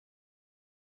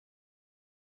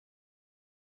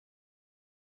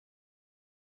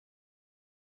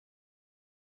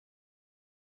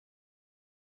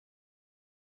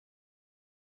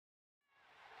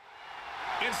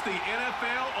It's the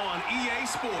NFL on EA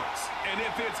Sports. And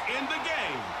if it's in the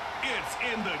game, it's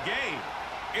in the game.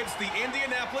 It's the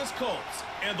Indianapolis Colts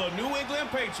and the New England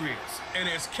Patriots. And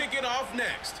it's kicking off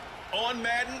next on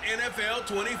Madden NFL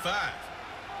 25.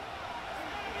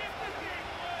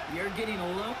 You're getting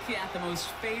a look at the most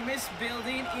famous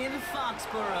building in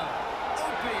Foxborough.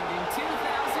 Opened in 2002,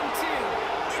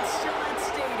 it's Gillette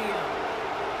Stadium.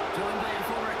 Joined by a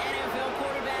former NFL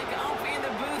quarterback up in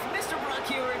the booth, Mr. Brock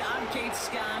Hewitt. I'm Kate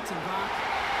Scott. And Brock,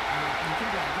 you can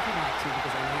brag if you like to,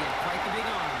 because I know you had quite the big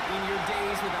arm in your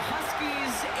days with the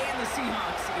Huskies and the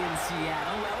Seahawks in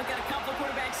Seattle. Well, we've got a couple of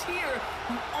quarterbacks here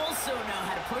who also know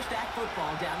how to push that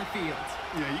football down the field.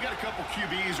 Yeah, you got a couple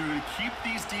QBs who are going to keep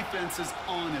these defenses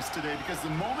honest today, because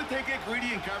the moment they get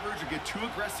greedy in coverage or get too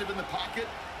aggressive in the pocket,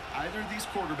 either of these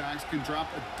quarterbacks can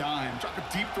drop a dime, drop a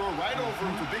deep throw right over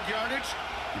him for big yardage,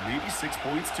 and maybe 6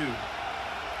 points too.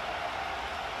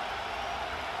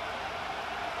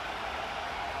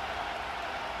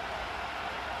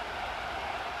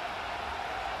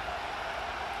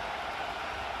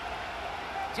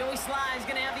 Joey Sly is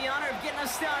going to have the honor of getting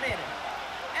us started.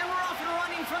 And we're off and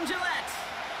running from Gillette.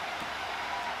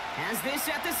 Has this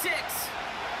at the 6.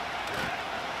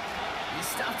 He's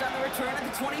stopped on the return at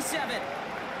the 27.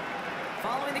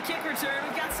 Following the kick return,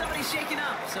 we've got somebody shaken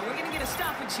up. So we're going to get a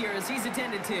stoppage here as he's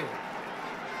attended to.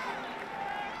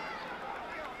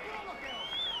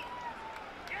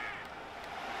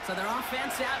 So their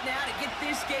offense out now to get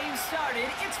this game started.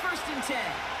 It's 1st and 10.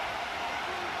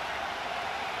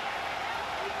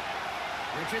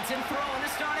 Richardson throwing to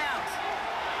start out.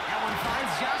 That one finds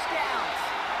Josh Downs.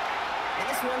 And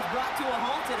this one's brought to a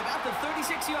halt at about the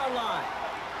 36-yard line.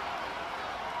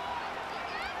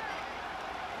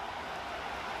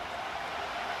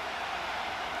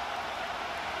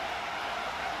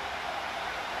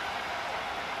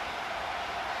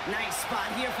 Nice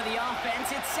spot here for the offense.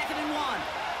 It's 2nd and 1.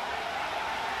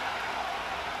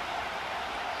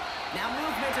 Now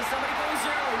movement as somebody goes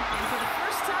early. And for the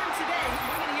first time today,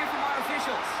 we're going to hear from our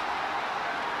officials.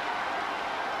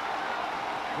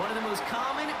 One of the most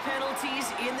common penalties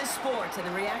in the sport. And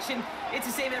the reaction, it's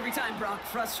the same every time, Brock.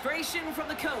 Frustration from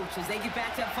the coach as they get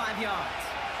backed up 5 yards.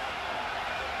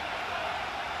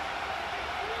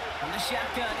 From the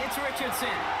shotgun, it's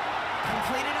Richardson.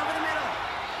 Completed over the middle.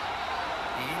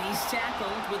 And he's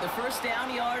tackled with a 1st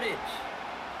down yardage.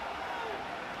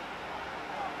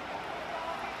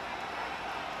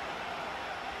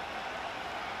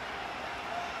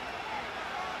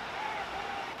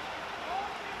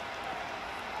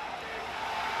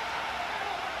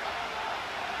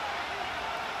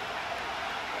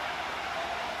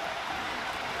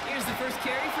 Here's the first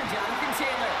carry for Jonathan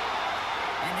Taylor.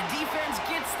 And the defense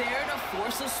gets there to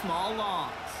force a small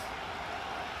loss.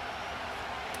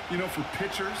 You know, for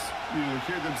pitchers, you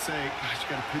hear them say, gosh,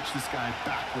 you got to pitch this guy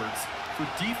backwards. For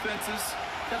defenses,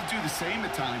 you got to do the same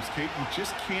at times, Kate. You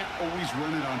just can't always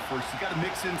run it on first. You got to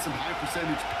mix in some high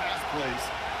percentage pass plays.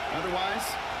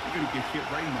 Otherwise, you're going to get hit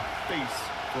right in the face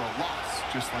for a loss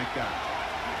just like that.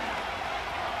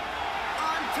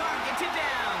 On target to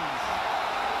Downs.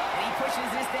 And he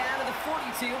pushes this down to the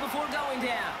 42 before going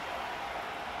down.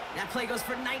 That play goes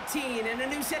for 19 and a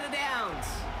new set of downs.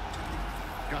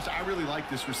 Gosh, I really like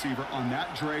this receiver on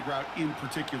that drag route in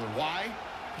particular. Why?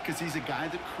 Because he's a guy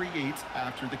that creates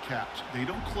after the catch. They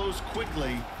don't close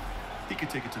quickly. He could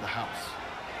take it to the house.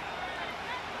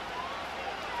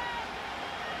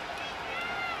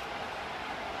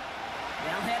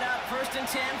 They'll head up 1st and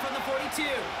 10 from the 42.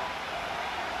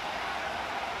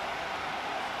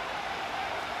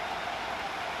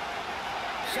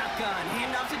 Shotgun,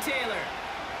 handoff to Taylor.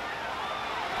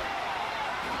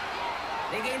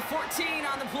 They gain 14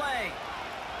 on the play.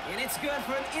 And it's good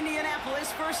for an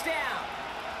Indianapolis 1st down.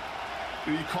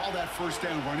 When you call that 1st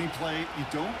down running play, you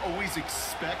don't always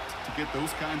expect to get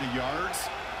those kind of yards.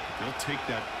 They'll take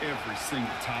that every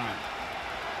single time.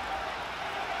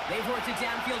 They've worked it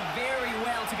downfield very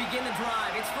well to begin the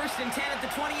drive. It's 1st and 10 at the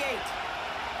 28.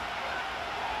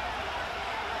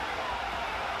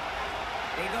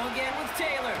 They go again with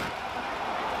Taylor.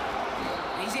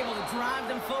 And he's able to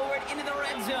drive them forward into the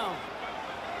red zone.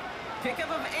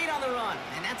 Pickup of 8 on the run,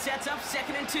 and that sets up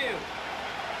 2nd and 2. They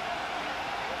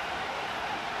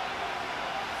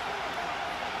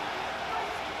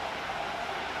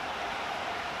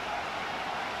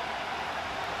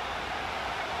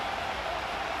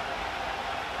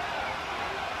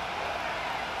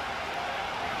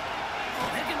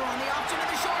can run the option to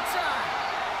the short side.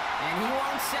 And he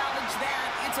won't salvage that.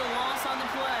 It's a loss on the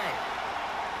play.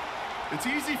 It's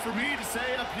easy for me to say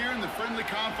up here in the friendly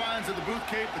confines of the booth,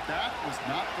 Kate, but that was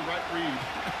not the right read.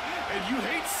 And you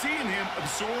hate seeing him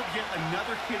absorb yet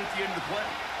another hit at the end of the play.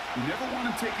 You never want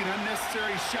him taking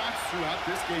unnecessary shots throughout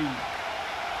this game.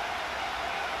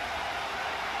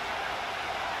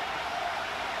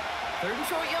 Third and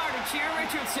short yardage here,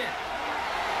 Richardson.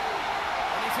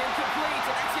 And it's incomplete,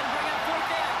 so that's going to bring up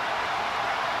fourth down.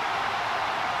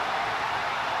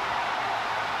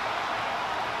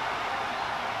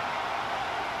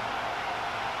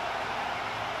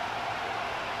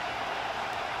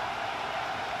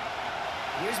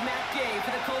 Here's Matt Gay for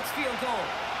the Colts field goal.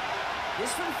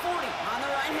 This from 40 on the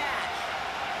right hash.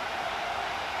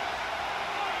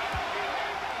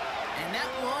 And that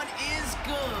one is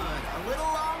good. A little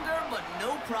longer, but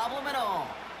no problem at all.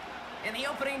 And the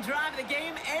opening drive of the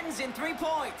game ends in 3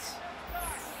 points.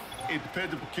 A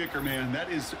dependable kicker, man. That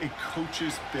is a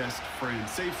coach's best friend.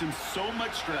 Saves him so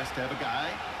much stress to have a guy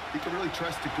he can really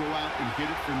trust to go out and hit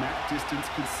it from that distance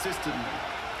consistently.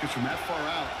 Because from that far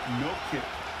out, no kick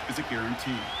is a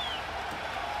guarantee.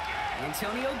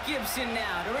 Antonio Gibson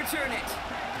now to return it.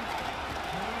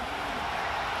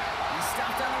 He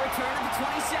stopped on the return at the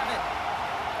 27.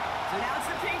 So now it's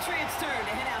the Patriots' turn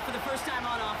to head out for the first time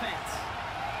on offense.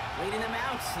 Leading them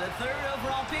out, the third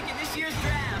overall pick in this year's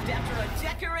draft after a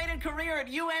decorated career at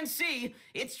UNC,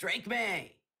 it's Drake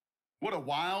May. What a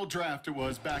wild draft it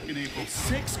was back in April.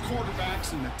 6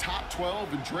 quarterbacks in the top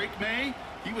 12, and Drake May,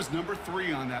 he was number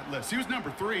 3 on that list. He was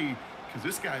number 3 because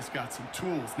this guy's got some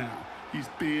tools now. He's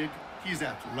big, he's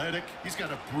athletic, he's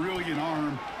got a brilliant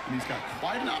arm, and he's got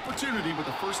quite an opportunity with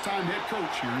a first-time head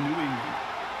coach here in New England.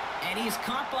 And he's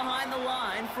caught behind the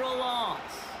line for a loss.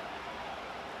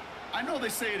 I know they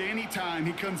say it any time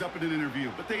he comes up in an interview,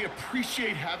 but they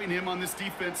appreciate having him on this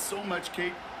defense so much,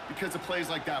 Kate, because of plays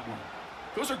like that one.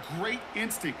 Those are great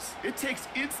instincts. It takes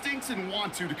instincts and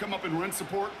want to come up and run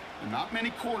support, and not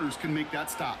many corners can make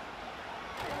that stop.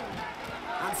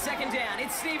 On second down,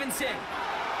 it's Stevenson.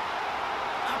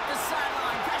 Up the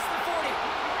sideline, past the 40.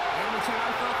 And we turn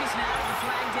our focus now to the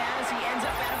flag down as he ends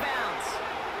up out of bounds.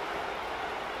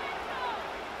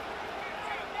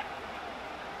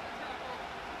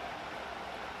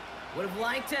 Would have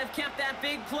liked to have kept that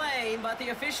big play, but the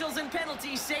officials and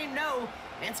penalties say no,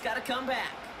 and it's got to come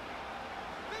back.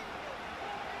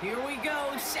 Here we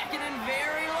go, second and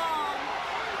very long.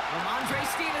 Ramondre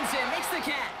Stevenson makes the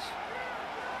catch.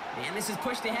 And this is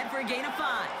pushed ahead for a gain of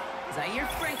 5. Zaire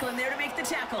Franklin there to make the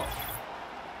tackle.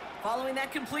 Following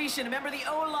that completion, remember the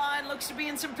O-line looks to be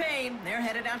in some pain. They're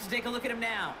headed out to take a look at him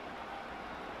now.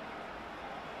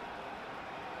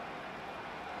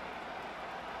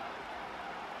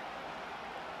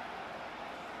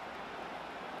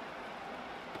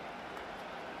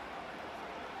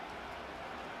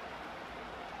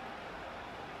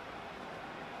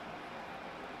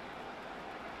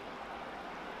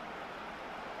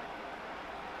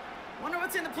 Wonder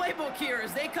what's in the playbook here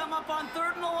as they come up on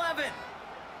 3rd and 11.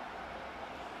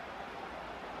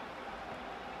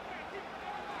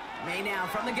 May now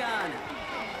from the gun.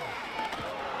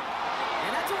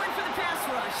 And that's a win for the pass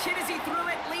rush. Hit as he threw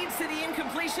it, leads to the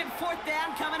incompletion. 4th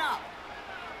down coming up.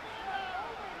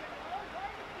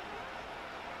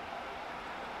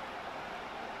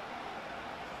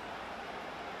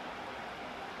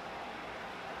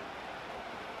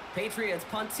 Patriots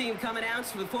punt team coming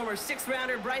out with former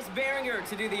 6th-rounder Bryce Behringer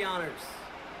to do the honors.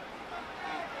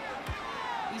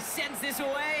 He sends this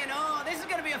away, and oh, this is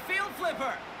going to be a field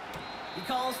flipper. He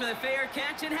calls for the fair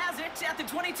catch and has it at the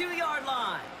 22-yard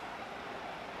line.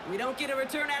 We don't get a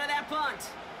return out of that punt.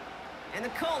 And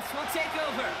the Colts will take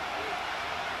over.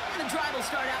 And the drive will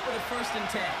start out with a 1st and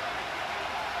 10.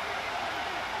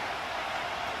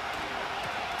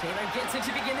 Taylor gets it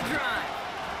to begin the drive.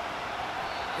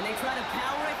 And they try to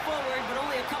power it forward, but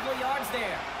only a couple of yards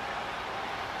there.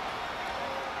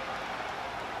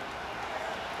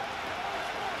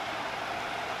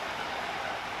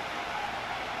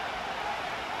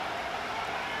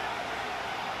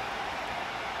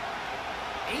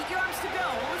 Eight yards to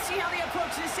go. Let's see how they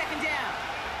approach this second down.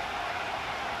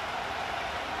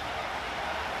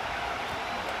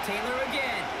 Taylor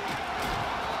again.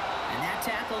 And that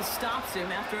tackle stops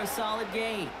him after a solid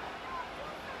gain.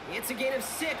 It's a gain of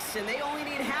 6, and they only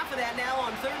need half of that now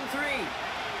on 3rd and 3.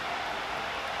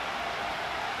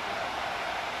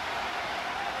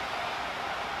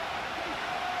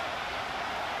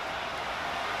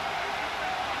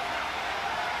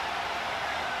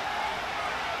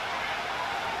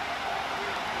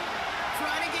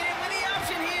 Trying to get in with the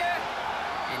option here.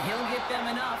 And he'll get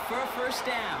them enough for a 1st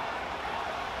down.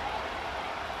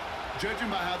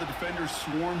 Judging by how the defenders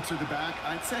swarmed to the back,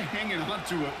 I'd say hanging on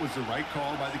to it was the right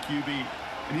call by the QB.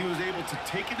 And he was able to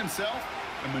take it himself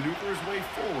and maneuver his way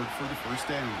forward for the first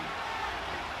down.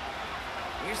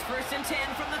 Here's 1st and 10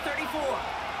 from the 34.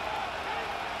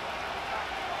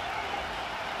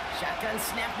 Shotgun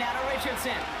snap now to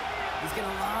Richardson. He's going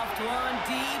to loft one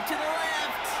deep to the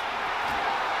left.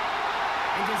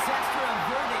 And disaster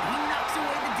averted. He knocks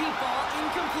away the deep ball,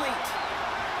 incomplete.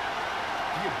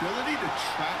 The ability to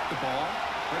track the ball,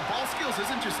 right? Ball skills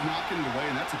isn't just knocking it away,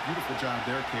 and that's a beautiful job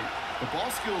there, Kate. The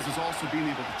ball skills is also being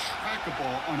able to track a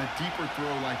ball on a deeper throw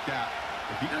like that.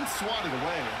 If he doesn't swat it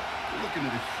away, we're looking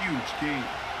at a huge gain.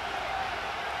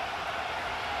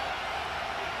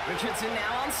 Richardson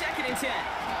now on 2nd and 10.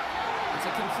 It's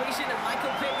a completion to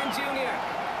Michael Pittman Jr.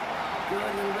 Good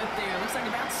little rip there. Looks like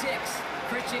about 6.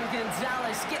 Christian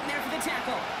Gonzalez getting there for the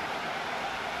tackle.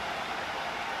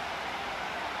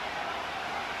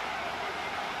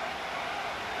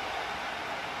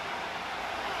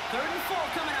 Third and 4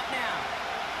 coming up now.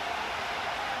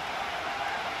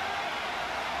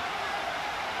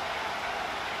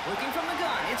 Looking from the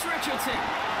gun, it's Richardson.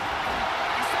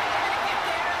 He's trying to get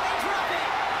there, and they drop it.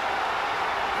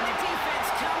 And the defense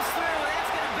comes through.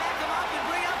 That's going to back them up and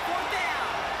bring up 4th down.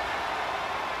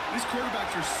 These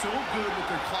quarterbacks are so good with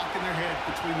their clock in their head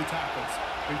between the tackles.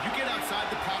 When you get outside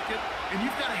the pocket, and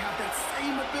you've got to have that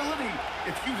same ability.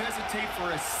 If you hesitate for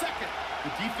a second,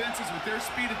 the defenses with their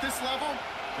speed at this level,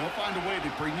 they'll find a way to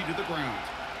bring you to the ground.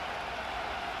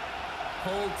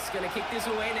 Colts going to kick this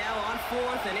away now on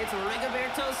 4th, and it's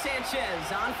Rigoberto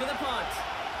Sanchez on for the punt.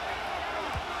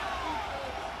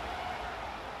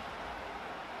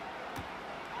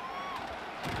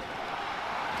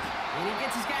 And he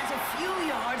gets his guys a few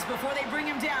yards before they bring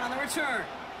him down on the return.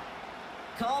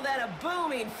 Call that a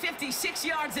booming 56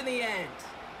 yards in the end.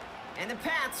 And the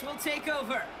Pats will take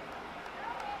over.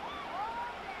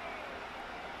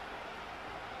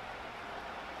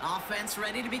 Offense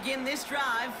ready to begin this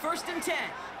drive. 1st and 10.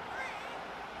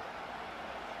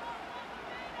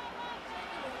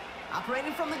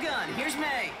 Operating from the gun. Here's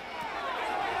May.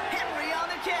 Henry on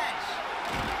the catch.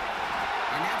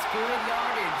 And that's good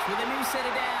yardage with a new set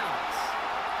of downs.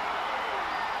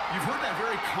 You've heard that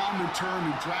very common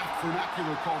term in draft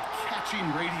vernacular called catching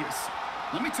radius.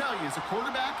 Let me tell you, as a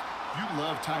quarterback, you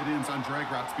love tight ends on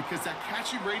drag routes because that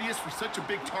catching radius for such a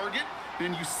big target,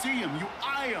 then you see him, you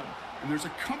eye him, and there's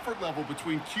a comfort level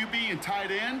between QB and tight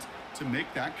end to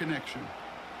make that connection.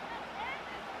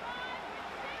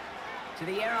 To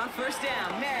the air on 1st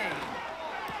down, May.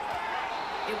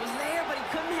 It was there, but he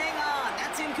couldn't hang on.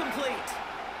 That's incomplete.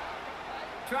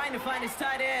 Trying to find his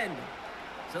tight end.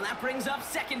 So that brings up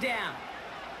 2nd down.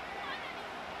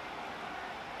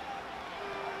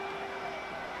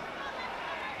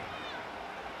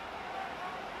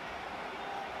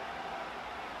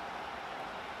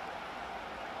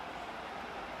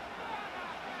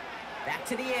 Back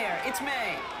to the air. It's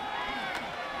May.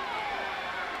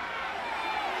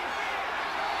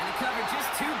 And the cover just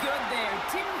too good there.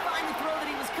 Didn't find the throw that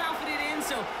he was confident in,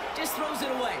 so just throws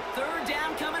it away. 3rd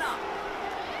down coming up.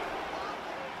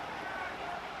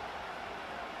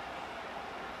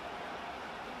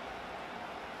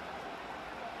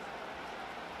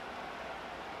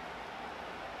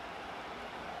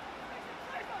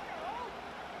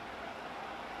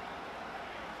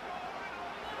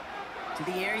 To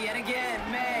the air yet again,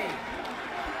 May.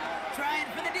 Trying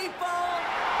for the deep ball.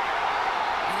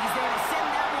 And he's there to send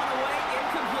that one away,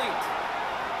 incomplete.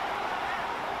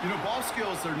 You know, ball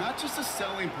skills, they're not just a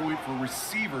selling point for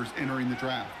receivers entering the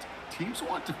draft. Teams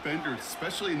want defenders,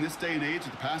 especially in this day and age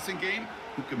of the passing game,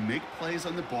 who can make plays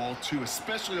on the ball too,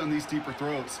 especially on these deeper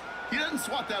throws. He doesn't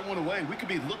swat that one away. We could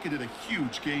be looking at a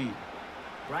huge gain.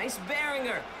 Bryce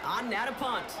Behringer on now to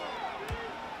punt.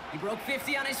 He broke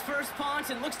 50 on his first punt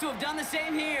and looks to have done the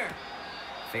same here.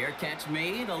 Fair catch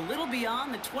made a little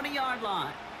beyond the 20-yard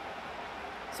line.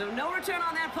 So no return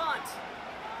on that punt.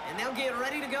 And they'll get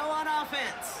ready to go on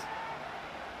offense.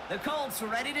 The Colts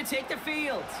ready to take the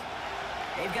field.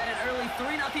 They've got an early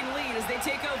 3-0 lead as they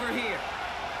take over here.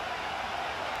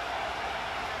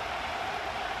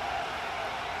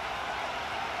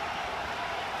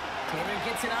 Taylor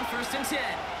gets it on 1st and 10.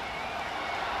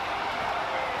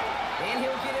 And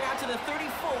he'll get it out to the 34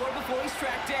 before he's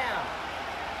tracked down.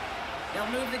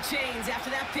 They'll move the chains after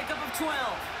that pickup of 12.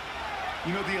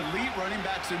 You know, the elite running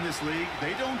backs in this league,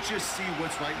 they don't just see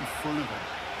what's right in front of them.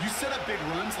 You set up big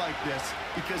runs like this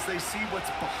because they see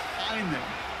what's behind them.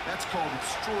 That's called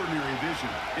extraordinary vision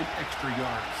and extra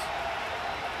yards.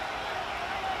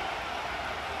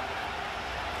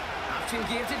 Option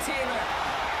give to Taylor.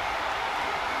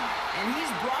 And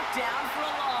he's brought down for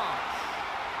a loss.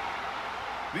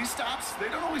 These stops,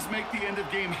 they don't always make the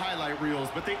end-of-game highlight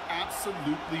reels, but they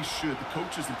absolutely should. The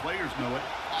coaches and players know it.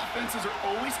 Offenses are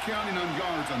always counting on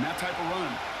yards on that type of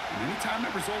run. And anytime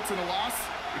it results in a loss,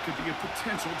 it could be a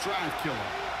potential drive killer.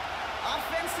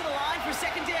 Offense to the line for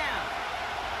second down.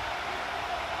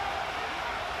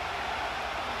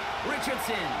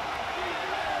 Richardson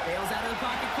bails out of the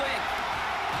pocket quick.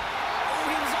 Oh,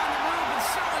 he was on the move, but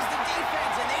so is the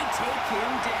defense, and they take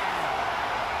him down.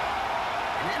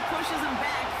 And that pushes him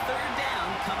back. Third down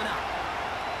coming up.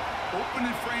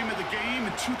 Opening frame of the game,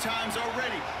 and 2 times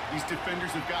already, these defenders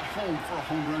have got home for a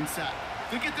home run sack.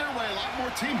 If they get their way, a lot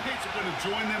more teammates are going to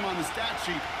join them on the stat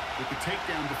sheet with the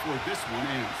takedown before this one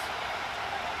ends.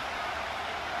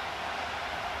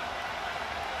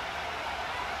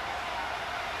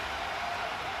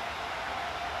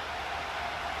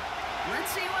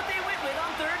 Let's see what they went with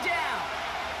on third down.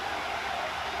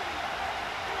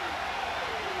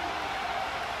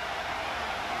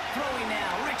 Throwing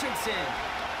now, Richardson.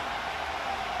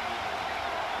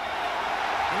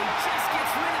 And he just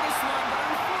gets rid of this one, but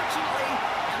unfortunately,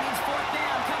 that means fourth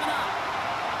down coming up.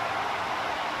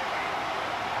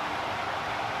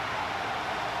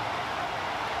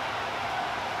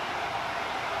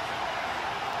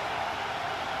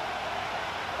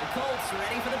 The Colts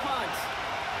ready for the punt.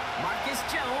 Marcus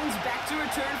Jones back to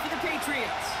return for the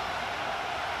Patriots.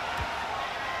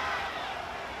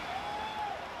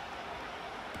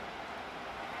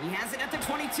 He has it at the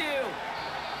 22.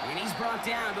 And he's brought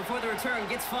down before the return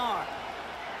gets far.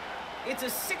 It's a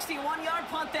 61-yard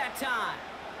punt that time.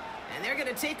 And they're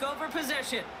going to take over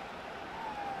possession.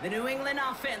 The New England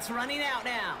offense running out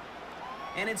now.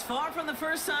 And it's far from the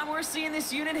first time we're seeing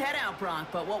this unit head out, Brock.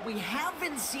 But what we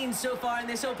haven't seen so far in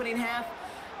this opening half,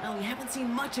 well, we haven't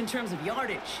seen much in terms of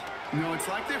yardage. No, it's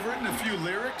like they've written a few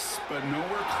lyrics, but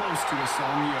nowhere close to a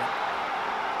song yet.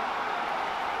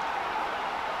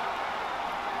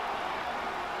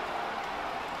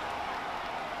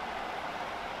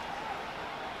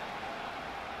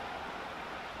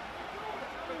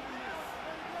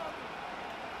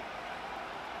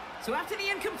 So after the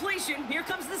incompletion, here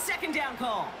comes the second down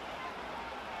call.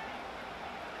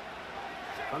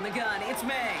 From the gun, it's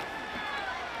May.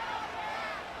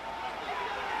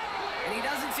 And he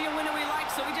doesn't see a window he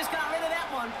likes, so he just got rid of that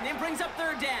one. And then brings up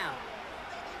third down.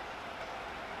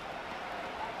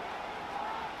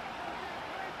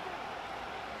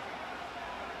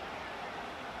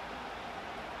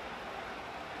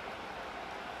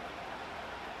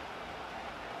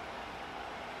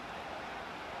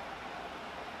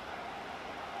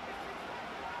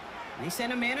 They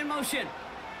send a man in motion.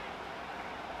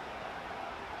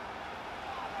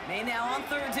 May now on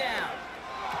third down.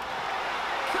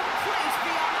 Complete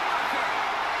beyond the marker.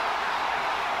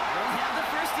 They'll have the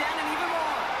first down and even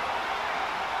more.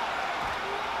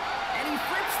 And he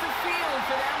flips the field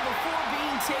for them before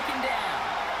being taken down.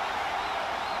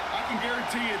 I can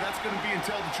guarantee you that's going to be in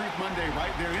Tell the Truth Monday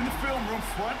right there in the film room,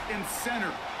 front and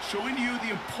center, showing you the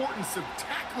importance of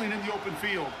tackling in the open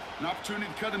field. An opportunity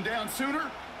to cut him down sooner,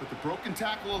 but the broken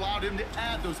tackle allowed him to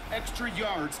add those extra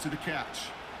yards to the catch.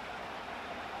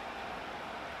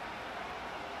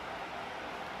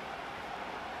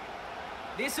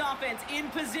 This offense in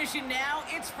position now.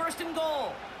 It's first and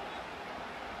goal.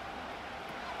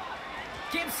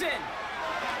 Gibson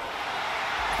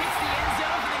hits the end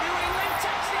zone for the New England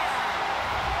touchdown.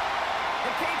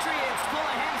 The Patriots pull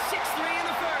ahead 6-3 in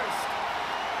the first.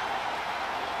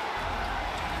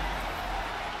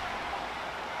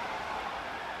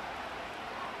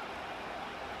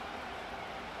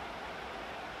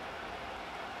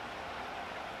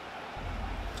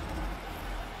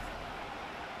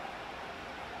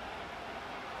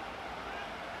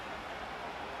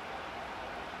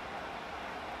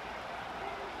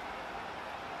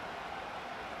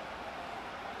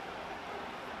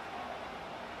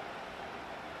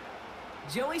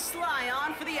 Joey Sly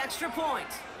on for the extra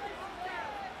point.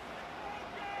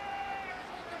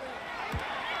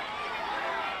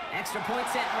 Extra point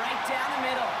set right down the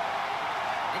middle.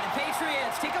 And the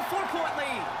Patriots take a 4-point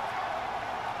lead.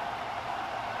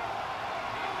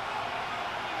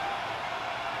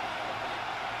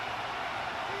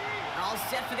 All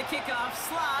set for the kickoff.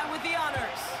 Sly with the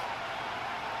honors.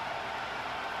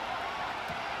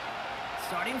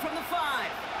 Starting from the 5.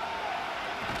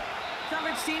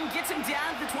 Coverage team gets him down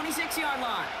at the 26-yard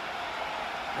line.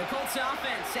 The Colts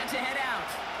offense set to head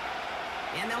out.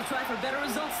 And they'll try for better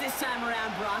results this time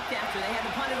around, Brock, after they had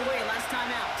to punt it away last time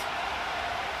out.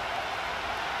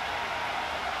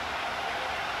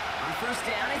 On first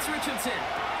down, it's Richardson.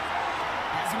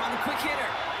 Has him on the quick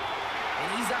hitter. And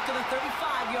he's up to the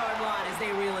 35-yard line as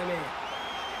they reel him in.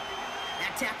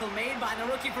 That tackle made by the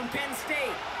rookie from Penn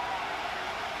State.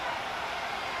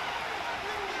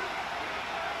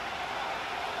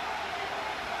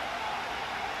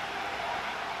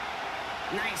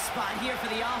 Nice spot here for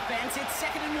the offense. It's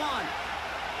 2nd and 1.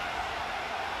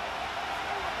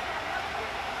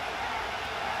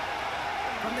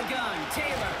 From the gun,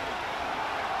 Taylor.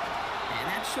 And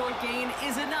that short gain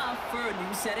is enough for a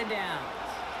new set of downs.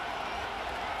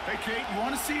 Hey, Kate, you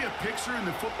want to see a picture in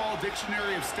the football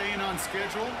dictionary of staying on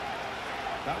schedule?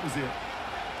 That was it.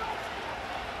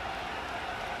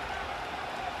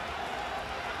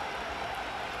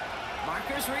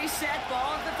 Markers reset,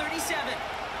 ball at the 37.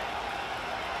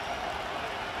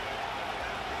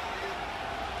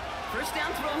 First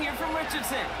down throw here from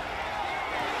Richardson.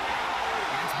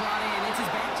 That's brought in. It's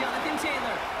his back, Jonathan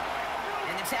Taylor.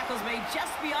 And the tackle's made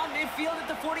just beyond midfield at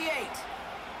the 48.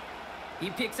 He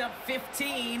picks up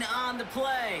 15 on the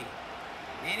play.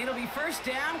 And it'll be first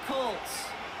down, Colts.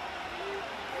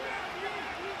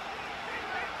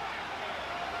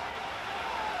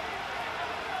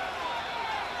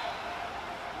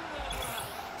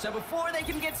 So before they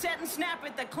can get set and snap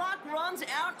it, the clock runs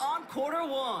out on quarter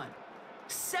 1.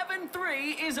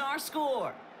 7-3 is our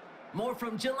score. More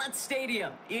from Gillette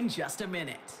Stadium in just a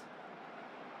minute.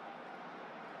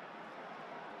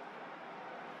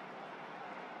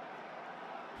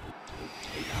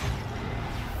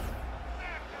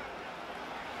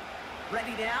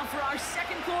 Ready now for our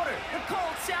second quarter. The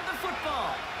Colts have the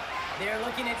football. They're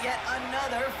looking at yet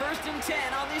another 1st and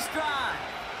 10 on this drive.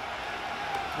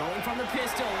 Throwing from the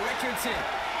pistol, Richardson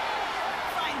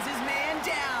finds his man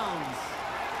Downs.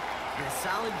 And a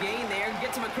solid gain there,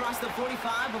 gets him across the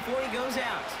 45 before he goes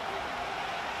out.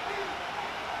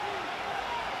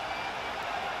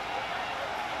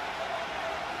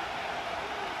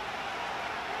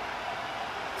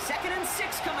 Second and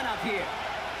 6 coming up here.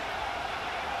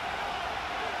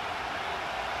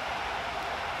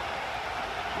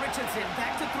 Richardson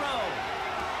back to throw.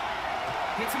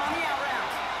 Hits him on the out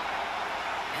route.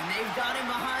 And they've got him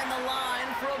behind the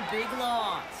line for a big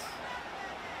loss.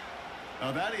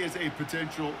 Now that is a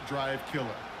potential drive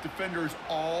killer. Defenders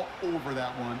all over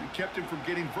that one and kept him from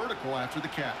getting vertical after the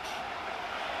catch.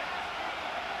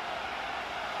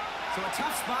 So a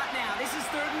tough spot now. This is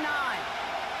 3rd and 9.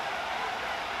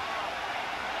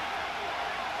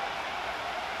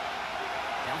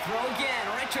 They'll throw again.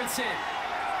 Richardson.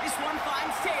 This one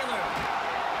finds Taylor.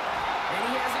 And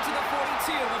he has it to the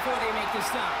 42 before they make the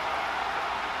stop.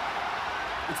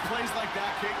 It's plays like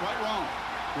that, Kate, right wrong.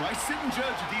 Where I sit and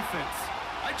judge a defense,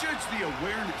 I judge the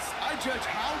awareness. I judge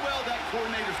how well that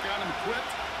coordinator's got him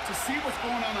equipped to see what's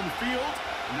going on the field,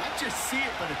 and not just see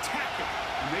it, but attack it.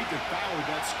 And they devoured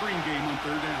that screen game on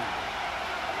 3rd down.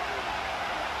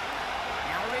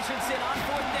 Now Richardson on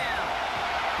 4th down.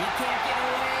 He can't get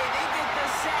away. They get the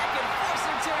sack and force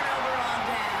a turnover on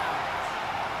down.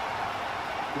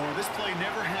 Well, this play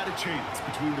never had a chance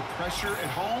between the pressure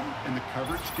at home and the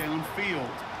coverage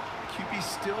downfield. QB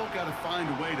still got to find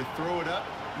a way to throw it up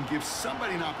and give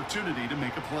somebody an opportunity to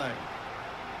make a play.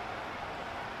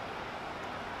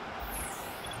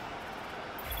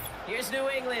 Here's New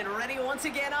England ready once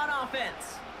again on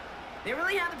offense. They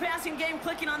really have the passing game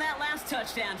clicking on that last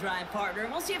touchdown drive, partner.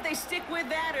 And we'll see if they stick with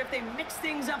that or if they mix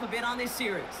things up a bit on this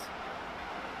series.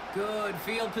 Good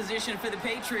field position for the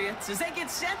Patriots as they get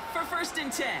set for 1st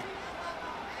and 10.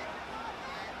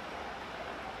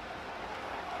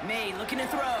 May looking to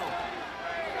throw.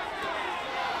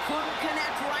 Couldn't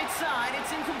connect right side.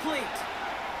 It's incomplete.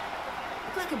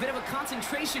 Looked like a bit of a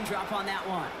concentration drop on that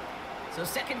one. So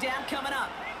 2nd down coming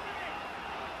up.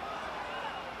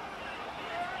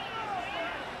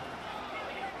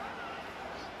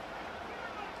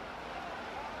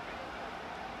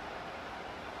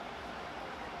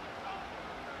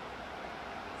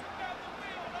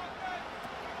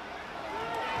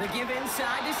 The give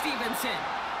inside to Stevenson.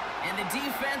 And the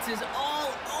defense is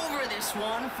all over this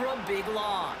one for a big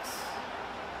loss.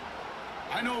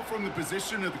 I know from the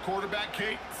position of the quarterback,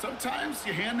 Kate, sometimes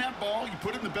you hand that ball, you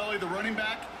put it in the belly of the running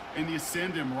back, and you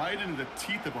send him right into the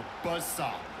teeth of a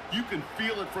buzzsaw. You can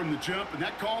feel it from the jump, and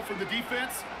that call from the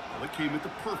defense, well, it came at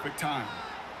the perfect time.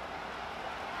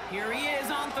 Here he is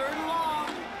on 3rd and long.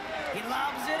 He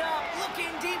lobs it up,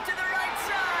 looking deep to the right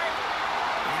side.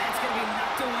 And that's going to be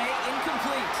knocked away,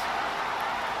 incomplete.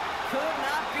 Could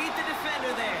not beat the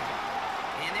defender there.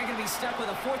 And they're going to be stuck with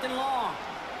a 4th and long.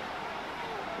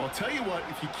 Well, I'll tell you what,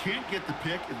 if you can't get the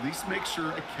pick, at least make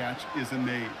sure a catch isn't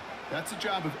made. That's the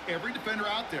job of every defender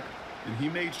out there, and he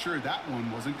made sure that one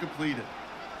wasn't completed.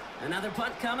 Another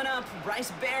punt coming up.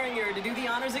 Bryce Behringer to do the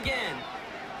honors again.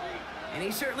 And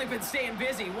he's certainly been staying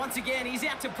busy. Once again, he's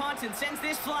out to punt and sends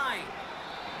this flying.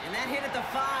 And that hit at the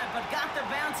 5, but got the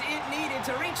bounce it needed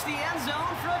to reach the end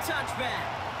zone for a touchback.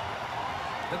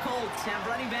 The Colts have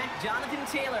running back Jonathan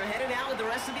Taylor headed out with the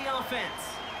rest of the offense.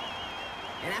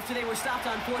 And after they were stopped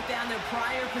on 4th down their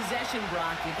prior possession,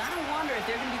 Brock, you got to wonder if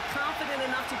they're going to be confident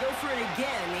enough to go for it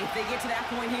again if they get to that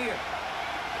point here.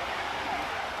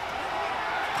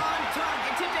 On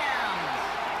target to Downs.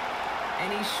 And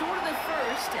he's short of the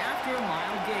first after a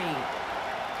mild gain.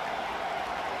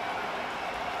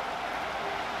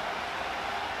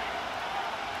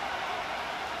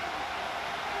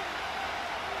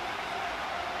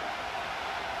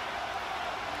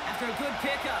 After a good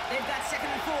pickup, they've got 2nd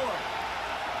and 4.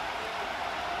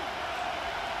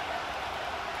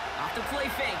 Off the play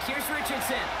fake, here's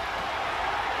Richardson.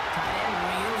 Tight end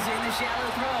reels in the shallow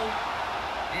throw.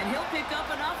 And he'll pick up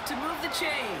enough to move the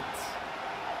chains.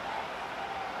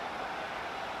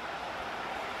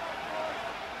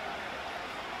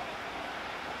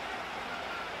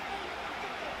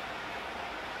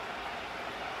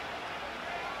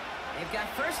 They've got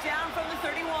 1st down from the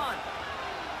 31.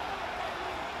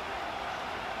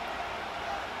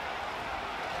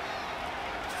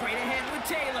 Straight ahead with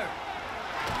Taylor.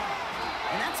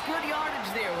 And that's good yardage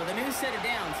there with a new set of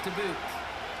downs to boot.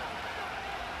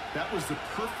 That was the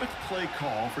perfect play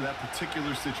call for that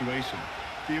particular situation.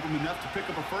 Gave him enough to pick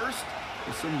up a first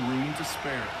with some room to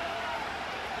spare.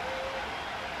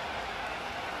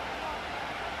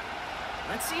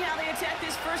 Let's see how they attack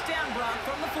this 1st down, Brock,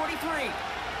 from the 43.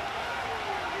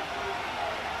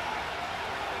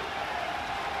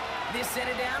 This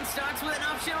set of downs starts with an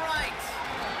option right.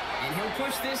 And he'll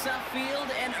push this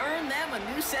upfield and earn them a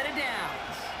new set of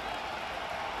downs.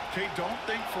 Okay, don't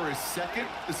think for a second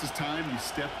this is time you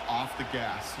step off the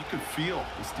gas. You can feel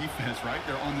this defense right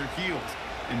there on their heels.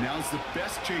 And now's the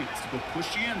best chance to go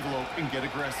push the envelope and get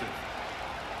aggressive.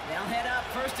 They'll head up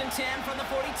 1st and 10 from the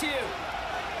 42.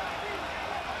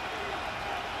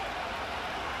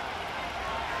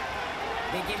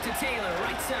 They give to Taylor,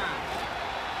 right side.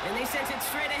 And they sent it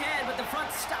straight ahead, but the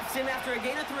front stops him after a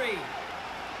gain of 3.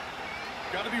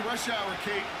 Got to be rush hour,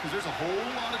 Kate, because there's a whole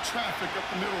lot of traffic up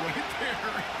the middle right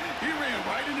there. He ran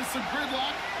right into some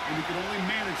gridlock, and he could only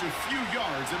manage a few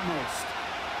yards at most.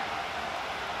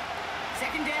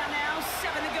 2nd down now,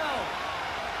 7 to go.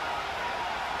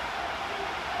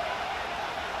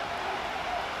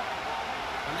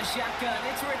 From the shotgun,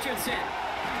 it's Richardson.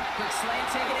 Quick slant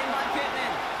taken in by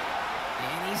Pittman.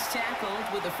 And he's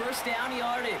tackled with the 1st down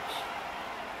yardage.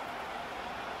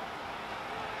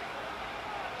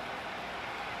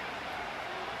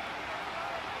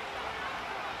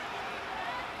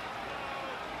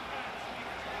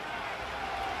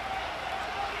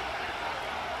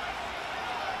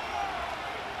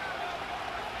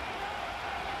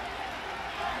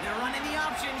 They're running the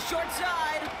option, short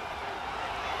side.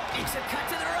 Makes a cut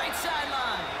to the right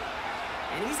sideline.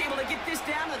 And he's able to get this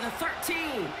down to the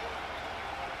 13.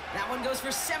 That one goes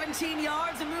for 17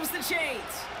 yards and moves the chains.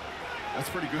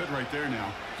 That's pretty good right there now.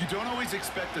 You don't always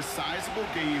expect a sizable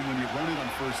gain when you run it on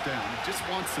 1st down. You just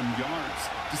want some yards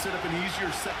to set up an easier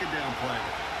 2nd down play.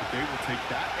 But they will take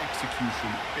that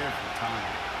execution every time.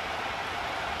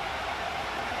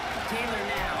 Taylor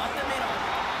now up the middle.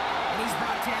 And he's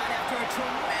brought down after a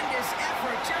tremendous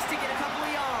effort just to get a couple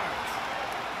of yards.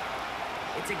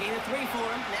 It's a gain of 3 for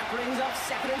him. That brings up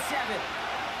 2nd and 7.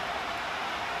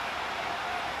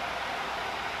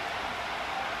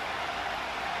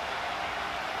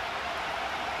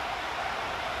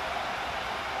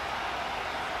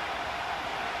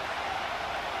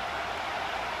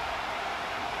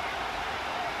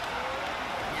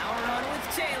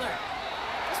 Taylor.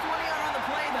 Just 1 yard on the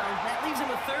play, though. That leaves him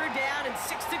a 3rd down and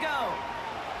 6 to go.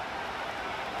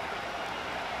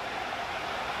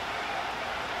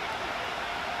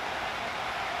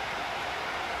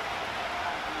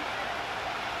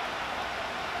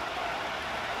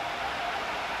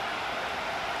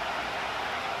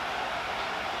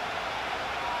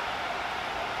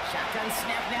 Shotgun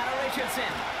snap now to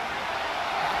Richardson.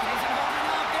 Falcons isn't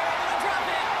holding up. They're able to drop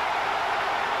it.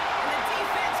 And the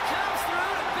defense comes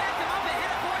through to back them up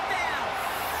ahead of 4th down.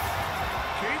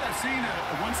 Kate, I've seen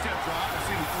a one-step drop. I've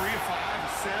seen a 3, a 5,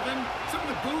 a 7. Some of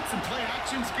the boots and play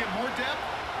actions get more depth.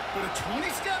 But a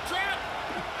 20-step drop?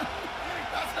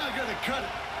 That's not going to cut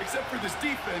it. Except for this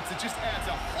defense, it just adds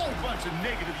a whole bunch of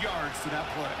negative yards to that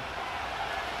play.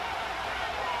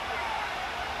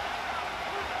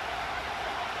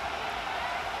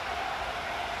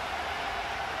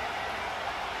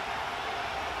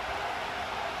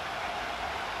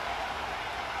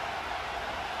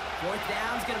 Fourth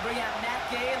down's going to bring out Matt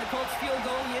Gay and the Colts field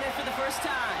goal unit for the first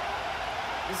time.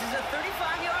 This is a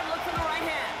 35-yard look from the right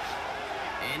hash.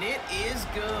 And it is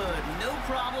good. No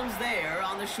problems there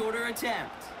on the shorter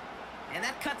attempt. And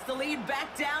that cuts the lead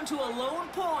back down to a lone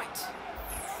point.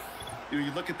 You know,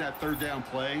 you look at that third down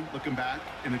play, looking back,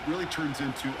 and it really turns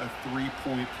into a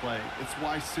three-point play. It's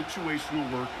why situational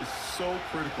work is so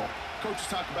critical. Coaches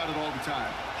talk about it all the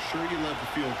time. Sure, you love the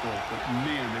field goal, but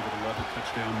man, they would have loved a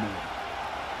touchdown more.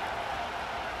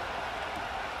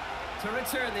 To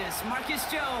return this, Marcus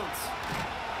Jones.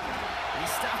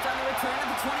 He's stopped on the return at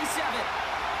the 27.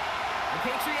 The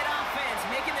Patriot offense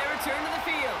making their return to the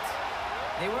field.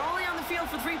 They were only on the field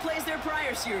for 3 plays their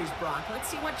prior series, Brock. Let's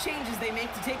see what changes they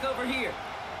make to take over here.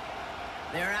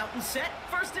 They're out and set,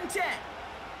 1st and 10.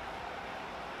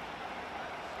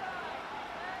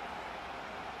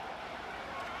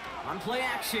 On play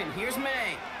action, here's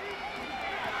May.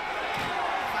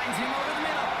 Finds him over the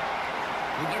middle.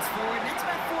 He gets forward, and that's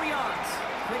about 4 yards.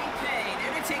 Pretty pay,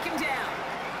 there to take him down.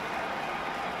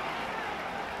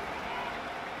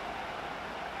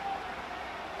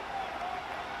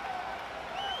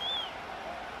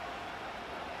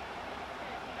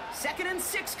 Second and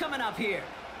 6 coming up here.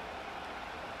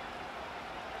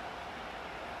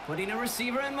 Putting a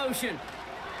receiver in motion.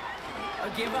 A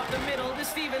give up the middle to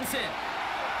Stevenson.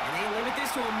 And they limit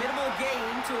this to a minimal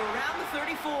gain to around the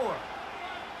 34.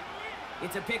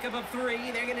 It's a pickup of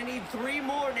 3. They're going to need 3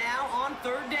 more now on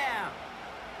 3rd down.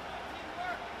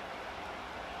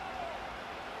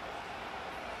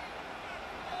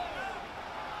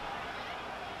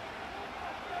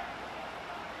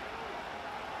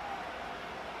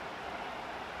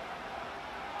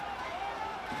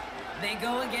 They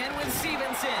go again with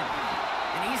Stevenson.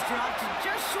 And he's dropped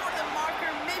just short of the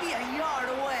marker, maybe a yard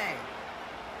away.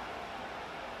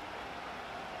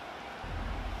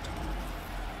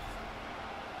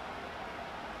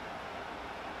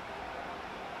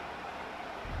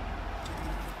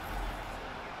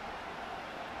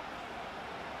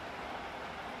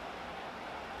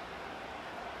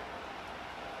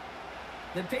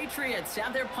 The Patriots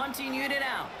have their punting unit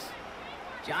out.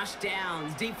 Josh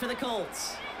Downs deep for the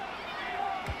Colts.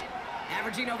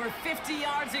 Averaging over 50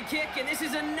 yards a kick, and this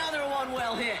is another one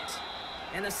well hit.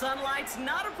 And the sunlight's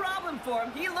not a problem for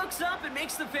him. He looks up and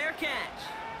makes the fair catch.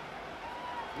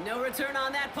 No return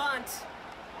on that punt.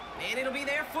 And it'll be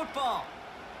their football.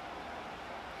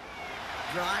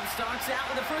 Drive starts out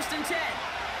with a 1st and 10.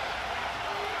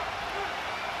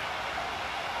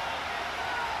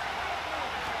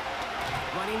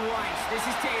 Running right, this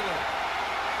is Taylor.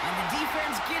 And the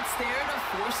defense gets there to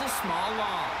force a small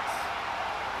loss.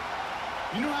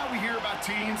 You know how we hear about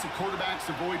teams and quarterbacks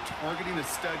avoid targeting a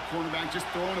stud cornerback, just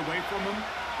throwing away from him?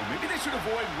 Well, maybe they should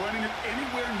avoid running it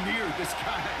anywhere near this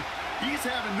guy. He's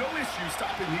having no issue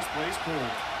stopping these plays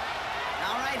cold.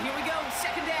 All right, here we go.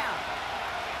 2nd down.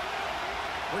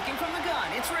 Working from the gun,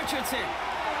 it's Richardson.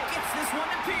 Gets this one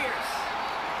to Pierce.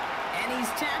 And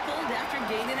he's tackled after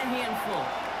gaining a handful.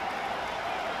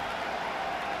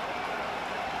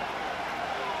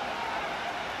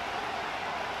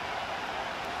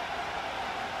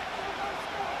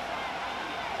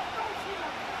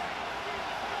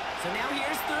 So now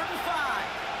here's 3rd and 5.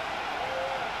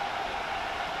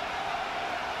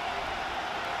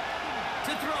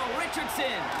 To throw,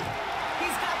 Richardson.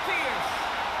 He's got Pierce.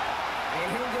 And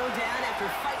he'll go down after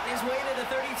fighting his way to the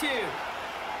 32.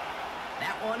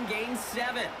 That one gains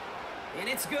 7. And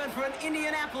it's good for an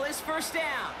Indianapolis 1st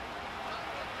down.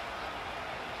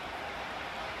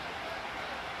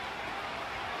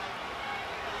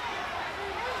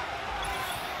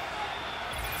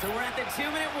 So we're at the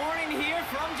 2-minute warning here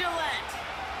from Gillette.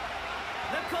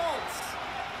 The Colts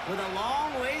with a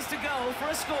long ways to go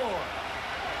for a score.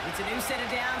 It's a new set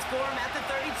of downs for him at the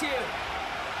 32.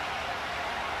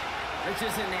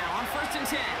 Richardson now on 1st and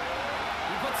 10.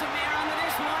 He puts some air onto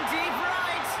this one, deep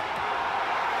right.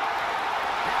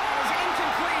 That one is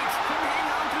incomplete. Couldn't hang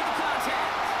on through the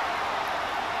contact.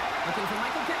 Looking for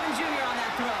Michael Pittman Jr. on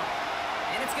that throw.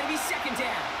 And it's going to be 2nd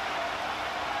down.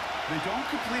 They don't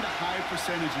complete a high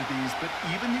percentage of these, but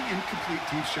even the incomplete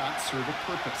deep shots serve a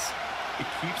purpose. It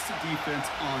keeps the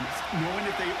defense honest, knowing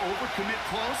if they overcommit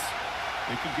close,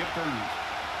 they could get burned.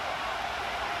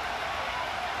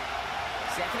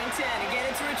 2nd and 10.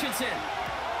 Again, it's Richardson.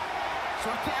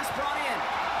 Short pass brought in.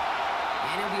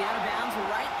 And he'll be out of bounds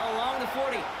right along the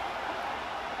 40.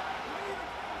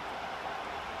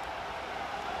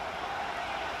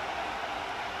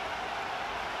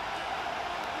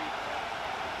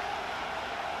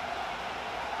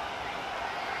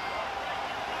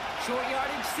 Short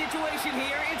yardage situation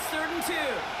here. It's 3rd and 2.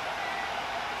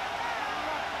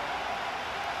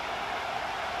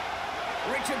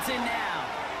 Richardson now.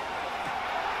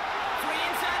 3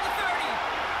 inside the 30.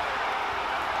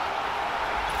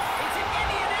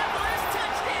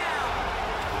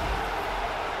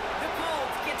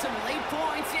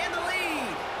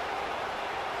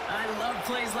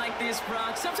 plays like this,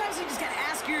 Brock. Sometimes you just got to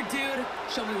ask your dude,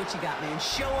 show me what you got, man.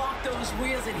 Show off those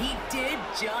wheels, and he did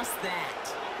just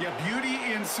that. Yeah, beauty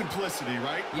in simplicity,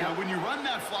 right? Yep. Now, when you run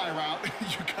that fly route,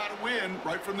 you got to win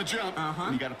right from the jump.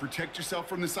 And you got to protect yourself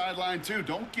from the sideline, too.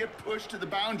 Don't get pushed to the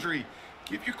boundary.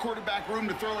 Give your quarterback room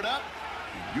to throw it up,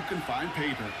 and you can find pay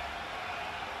dirt.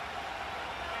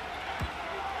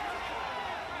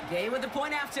 Gay with the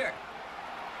point after.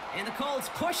 And the Colts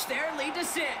push their lead to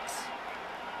 6.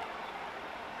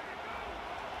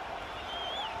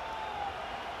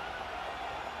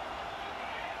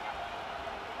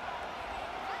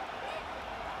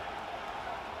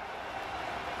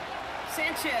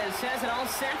 Sanchez has it all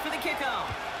set for the kickoff.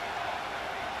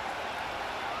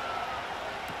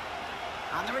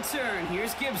 On the return,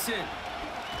 here's Gibson.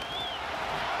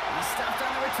 He's stopped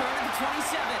on the return at the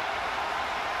 27.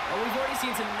 Well, we've already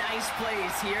seen some nice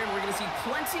plays here, and we're going to see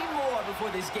plenty more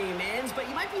before this game ends. But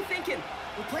you might be thinking,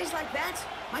 with plays like that,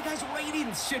 my guys'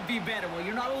 ratings should be better. Well,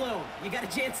 you're not alone. You got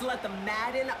a chance to let the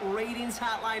Madden Ratings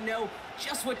Hotline know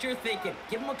just what you're thinking.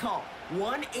 Give them a call,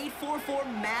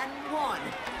 1-844-MADDEN-1,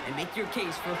 and make your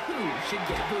case for who should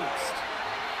get a boost.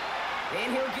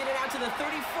 And he'll get it out to the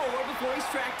 34 before he's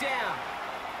tracked down.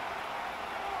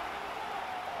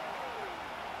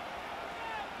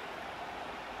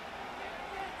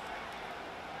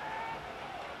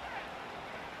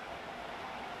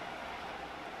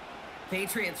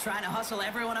 Patriots trying to hustle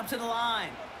everyone up to the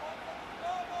line.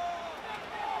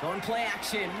 Going play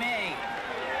action, May.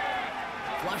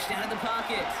 Flushed out of the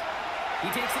pocket. He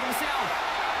takes it himself.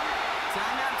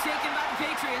 Timeout taken by the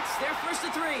Patriots. They're first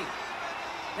to 3.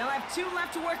 They'll have 2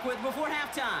 left to work with before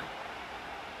halftime.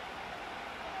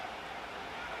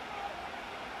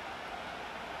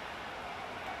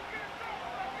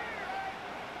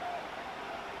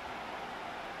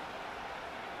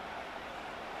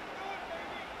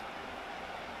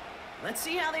 Let's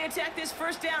see how they attack this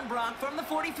first down, Brock, from the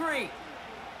 43.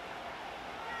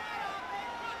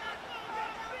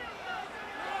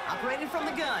 Operating from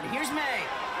the gun, here's May.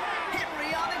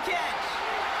 Henry on the catch.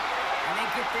 And they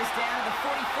get this down to the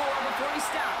 44 before he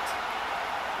stopped.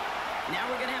 Now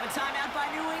we're going to have a timeout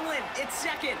by New England. It's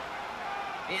second.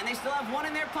 And they still have 1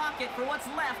 in their pocket for what's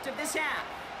left of this half.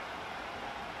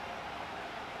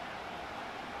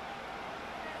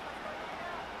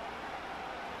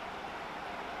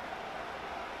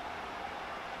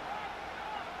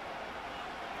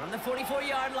 From the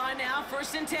 44-yard line now,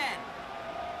 first and 10.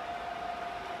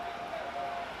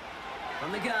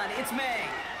 From the gun, it's May.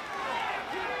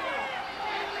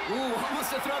 Ooh, almost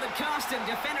to throw that cost him.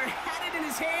 Defender had it in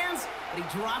his hands, but he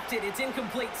dropped it. It's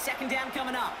incomplete. Second down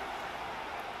coming up.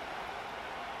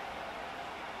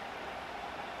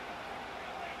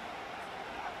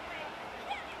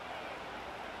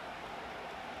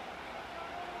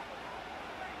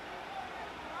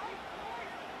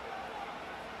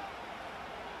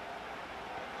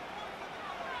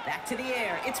 Back to the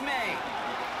air, it's May.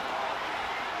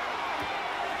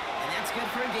 And that's good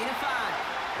for a gain of 5.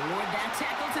 Reward that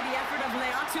tackle to the effort of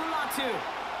Leatu Latu.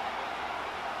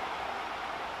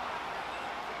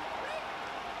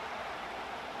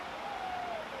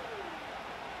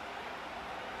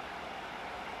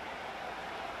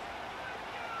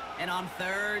 And on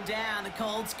third down, the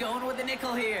Colts going with the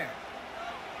nickel here.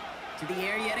 To the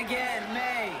air yet again,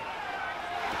 May.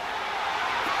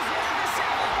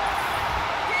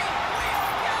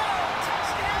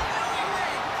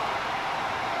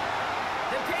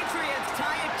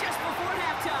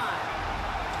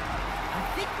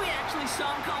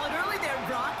 Saw him call it early there,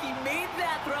 Brock. He made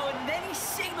that throw, and then he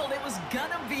signaled it was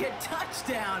gonna be a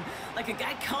touchdown. Like a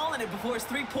guy calling it before his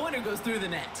three-pointer goes through the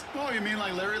net. Oh, you mean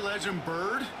like Larry Legend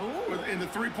Bird in the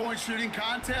three-point shooting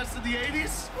contest of the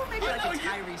 80s? Or maybe like a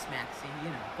Tyrese Maxey, you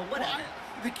know, but whatever. Well,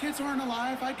 the kids aren't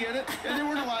alive, I get it. And they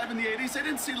weren't alive in the 80s. They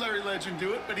didn't see Larry Legend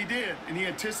do it, but he did, and he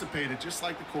anticipated, just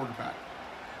like the quarterback.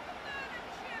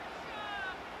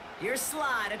 Here's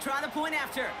Sly to try the point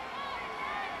after.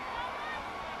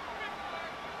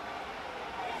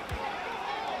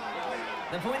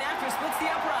 The point after splits the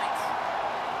uprights.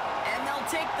 And they'll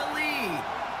take the lead.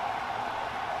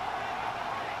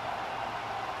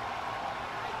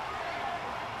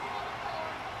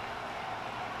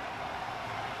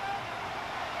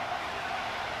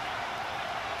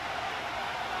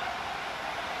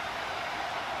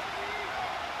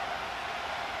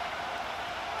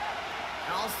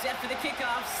 All set for the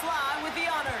kickoff. Sly with the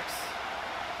honors.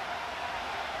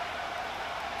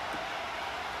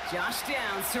 Josh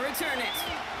Downs to return it.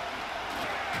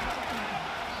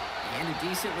 And a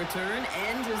decent return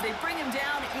ends as they bring him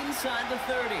down inside the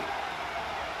 30.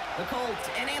 The Colts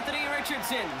and Anthony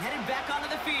Richardson headed back onto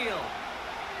the field.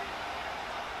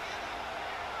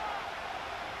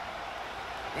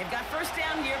 They've got first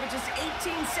down here, but just 18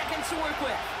 seconds to work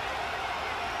with.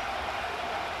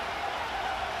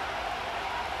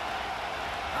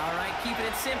 All right, keeping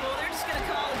it simple. They're just going to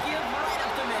call a give right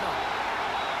up the middle.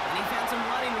 And he found some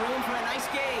running room for a nice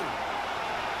gain.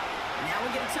 Now we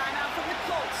get a timeout from the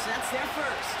Colts. That's their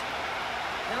first.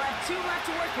 They'll have 2 left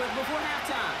to work with before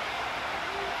halftime.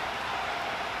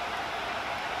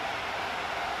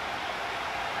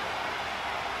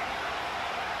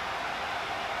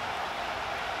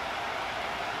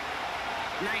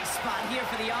 Nice spot here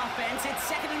for the offense. It's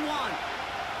 2nd and 1.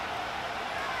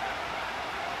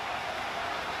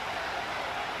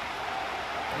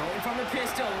 Rolling from the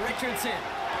pistol, Richardson.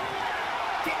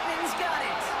 Pittman's got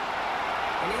it.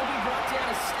 And he'll be brought down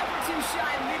a step or 2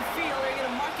 shy of midfield. They're going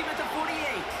to mark him at the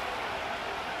 48.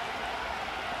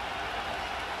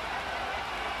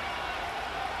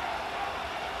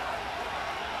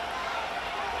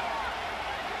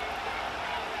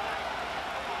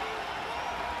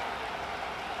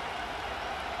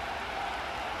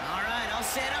 All right, I'll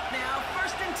set up now.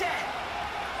 1st and 10.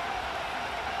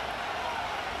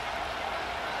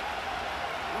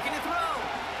 Looking to throw.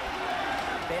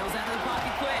 Bails out of the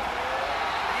pocket quick.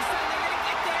 This time they're going to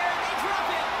get there, and they drop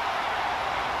it.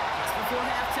 Just before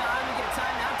halftime, we get a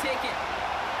timeout. Take it.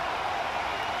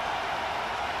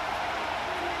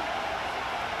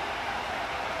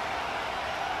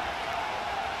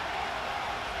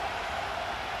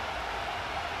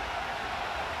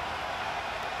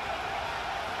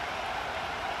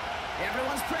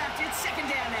 Everyone's prepped. It's 2nd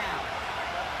down now.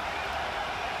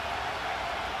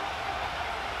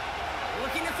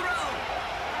 Looking to throw.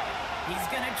 He's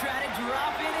going to try to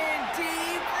drop it in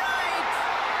deep right.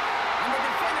 And the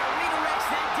defender redirects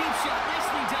that deep shot.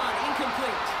 Nicely done.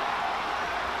 Incomplete.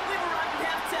 We've arrived at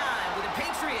halftime with the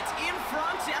Patriots in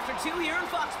front after 2 here in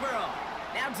Foxborough.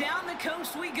 Now down the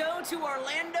coast we go to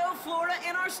Orlando, Florida,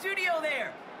 in our studio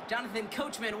there. Jonathan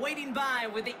Coachman waiting by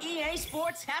with the EA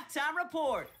Sports Halftime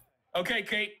Report. Okay,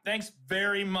 Kate, thanks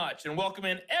very much. And welcome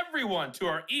in everyone to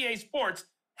our EA Sports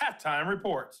Halftime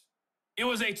Reports. It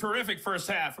was a terrific first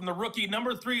half from the rookie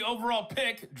number 3 overall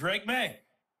pick, Drake May.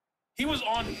 He was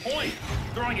on point,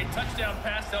 throwing a touchdown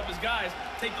pass to help his guys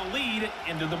take the lead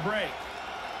into the break.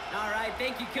 All right,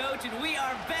 thank you, Coach, and we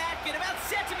are back and about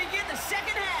set to begin the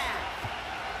second half.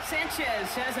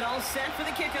 Sanchez has it all set for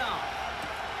the kickoff.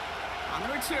 On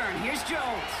the return, here's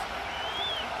Jones.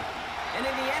 And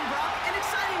in the end, Brock, an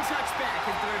exciting touchback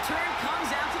as the return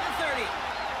comes out to the 30.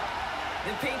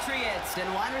 The Patriots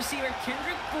and wide receiver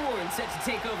Kendrick Bourne set to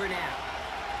take over now.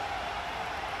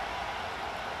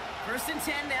 1st and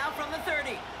 10 now from the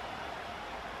 30.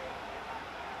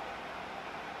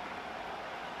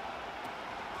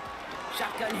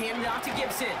 Shotgun handoff to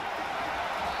Gibson.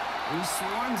 He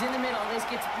swarms in the middle. This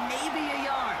gets maybe a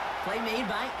yard. Play made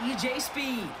by E.J.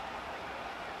 Speed.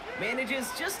 Manages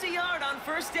just a yard on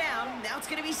 1st down. Now it's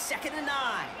going to be 2nd and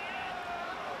 9.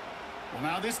 Well,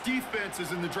 now this defense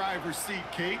is in the driver's seat,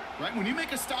 Kate. Right? When you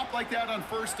make a stop like that on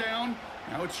 1st down,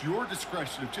 now it's your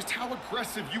discretion of just how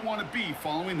aggressive you want to be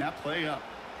following that play up.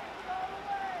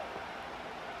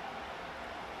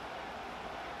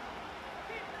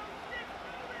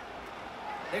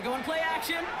 They're going play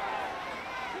action.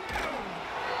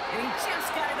 And he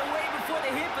just got it away before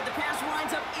the hit, but the pass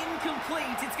winds up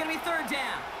incomplete. It's going to be 3rd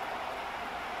down.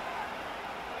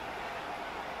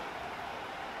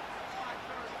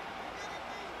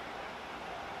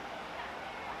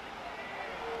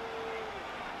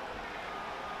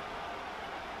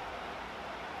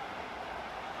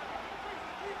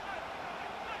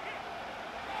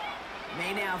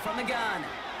 May now from the gun. That's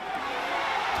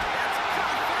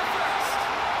caught for the 1st.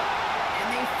 And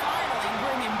they finally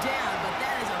bring him down, but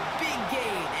that is a big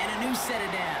gain and a new set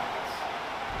of downs.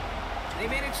 They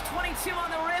managed 22 on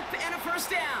the rip and a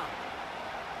 1st down.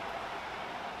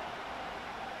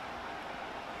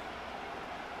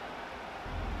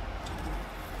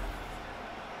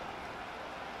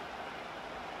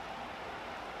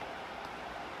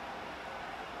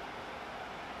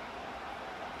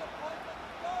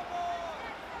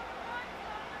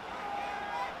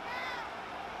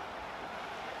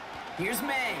 Here's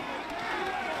May.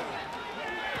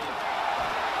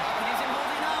 Pocket isn't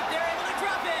holding up. They're able to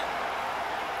drop it.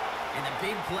 And the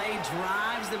big play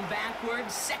drives them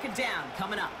backwards. 2nd down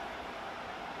coming up.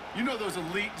 You know those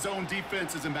elite zone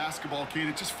defenses in basketball, Kate,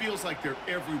 it just feels like they're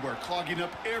everywhere, clogging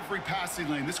up every passing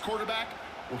lane. This quarterback,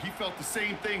 well, he felt the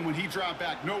same thing when he dropped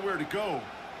back. Nowhere to go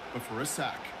but for a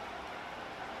sack.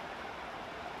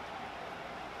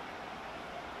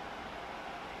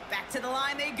 Back to the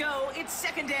line they go. It's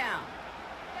 2nd down.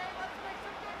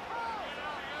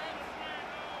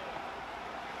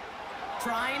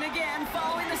 Trying again,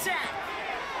 following the sack.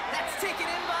 That's taken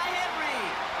in by Henry.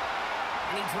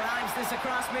 And he drives this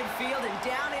across midfield and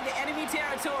down into enemy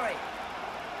territory.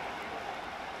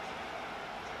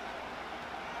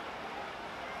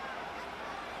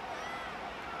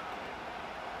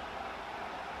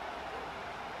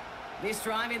 This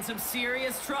drive in some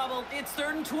serious trouble. It's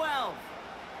 3rd and 12.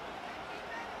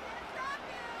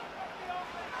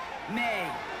 May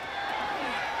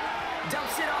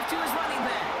dumps it off to his running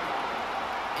back.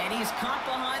 And he's caught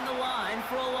behind the line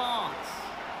for a loss.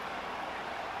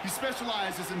 He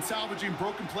specializes in salvaging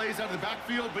broken plays out of the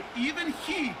backfield, but even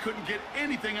he couldn't get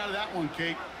anything out of that one,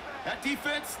 Kate. That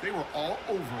defense, they were all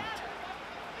over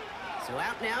it. So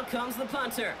out now comes the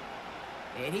punter.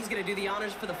 And he's going to do the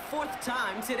honors for the 4th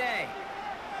time today.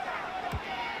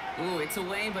 Ooh, it's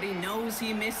away, but he knows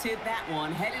he mishit that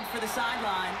one. Headed for the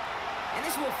sideline. And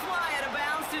this will fly out of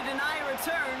bounds to deny a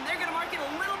return. They're going to mark it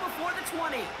a little before the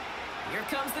 20. Here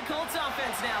comes the Colts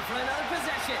offense now for another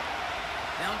possession.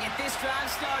 They'll get this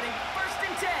drive starting. 1st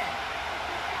and 10.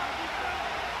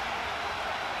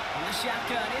 On the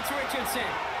shotgun, it's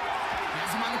Richardson.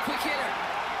 Has him on the quick hitter.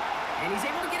 And he's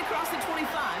able to get across the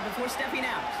 25 before stepping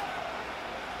out.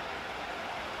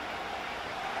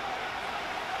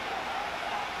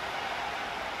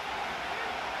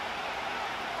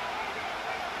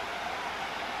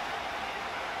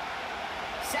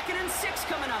 Second and 6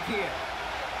 coming up here.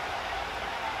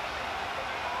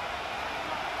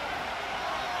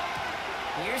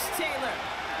 Here's Taylor.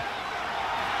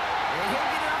 And he'll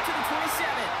get it up to the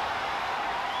 27.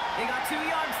 They got 2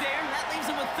 yards there, and that leaves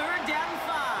them with 3rd down and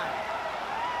 5.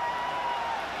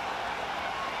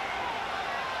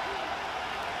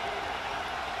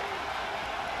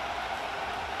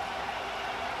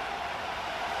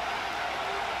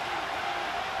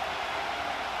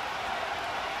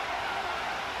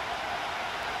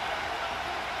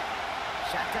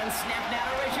 Shotgun snap now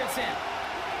to Richardson.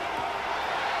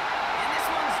 And this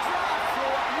one's dropped for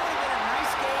what would have been a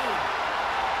nice gain.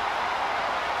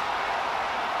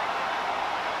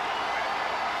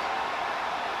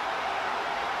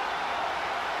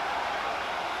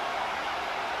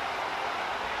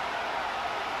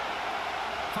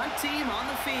 Punt team on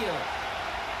the field.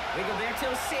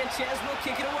 Rigoberto Sanchez will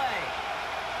kick it away.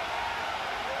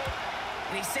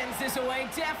 And he sends this away.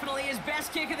 Definitely his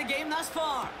best kick of the game thus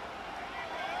far.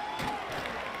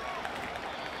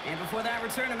 And before that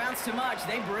return amounts to much,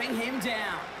 they bring him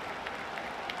down.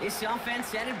 This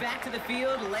offense headed back to the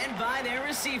field, led by their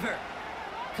receiver.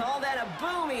 Call that a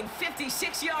booming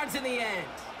 56 yards in the end.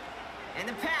 And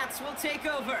the Pats will take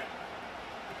over.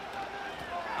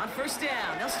 On 1st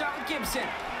down, they'll start with Gibson.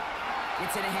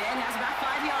 Gets it ahead, has about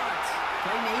 5 yards.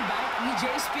 Play made by E.J.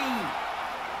 Speed.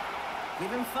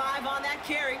 Give him 5 on that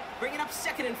carry, bringing up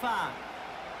 2nd and 5.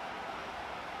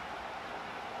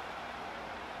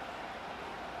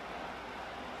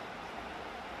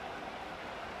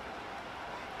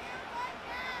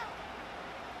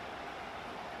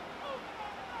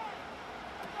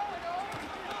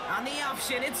 On the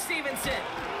option, it's Stevenson.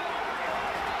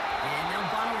 And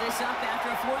they'll bottle this up after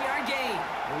a 4-yard gain.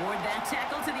 Reward that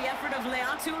tackle to the effort of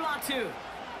Leatu Latu.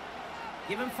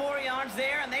 Give him 4 yards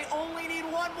there, and they only need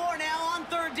 1 more now on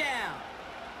 3rd down.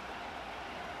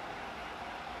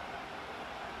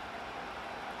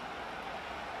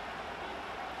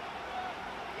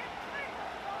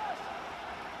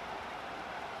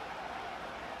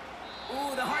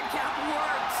 Ooh, the hard count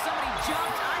worked. Somebody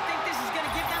jumped. I think this is going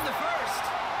to give them the first.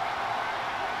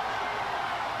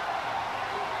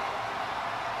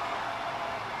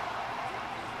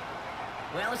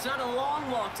 Well, it's not a long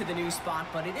walk to the new spot,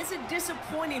 but it is a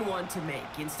disappointing one to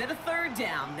make. Instead of 3rd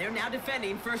down, they're now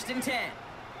defending 1st and 10.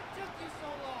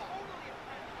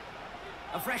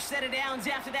 A fresh set of downs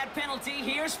after that penalty.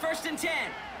 Here's 1st and 10.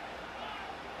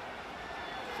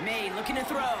 May looking to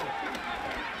throw.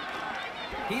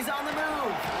 He's on the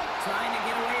move. Trying to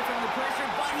get away from the pressure,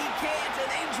 but he can't,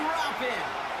 and they drop him.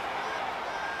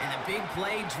 And the big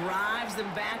play drives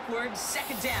them backwards.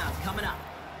 2nd down coming up.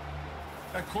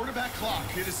 That quarterback clock,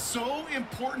 it is so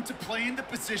important to play in the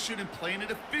position and playing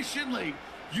it efficiently.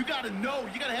 You got to know,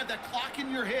 you got to have that clock in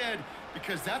your head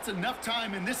because that's enough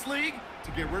time in this league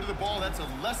to get rid of the ball. That's a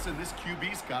lesson this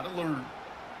QB's got to learn.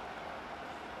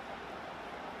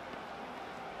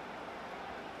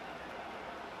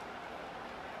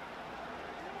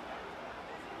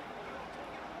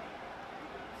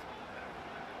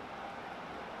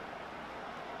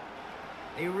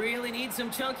 They really need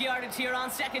some chunk yardage here on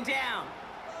 2nd down.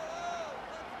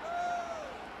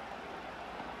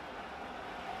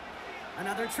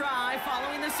 Another try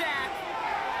following the sack.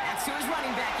 That's to his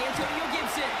running back, Antonio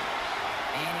Gibson.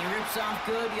 And he rips off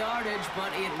good yardage,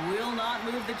 but it will not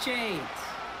move the chains.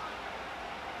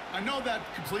 I know that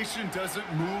completion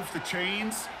doesn't move the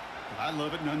chains, but I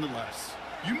love it nonetheless.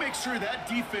 You make sure that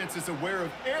defense is aware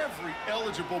of every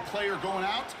eligible player going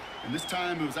out, and this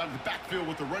time it was out of the backfield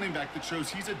with the running back that shows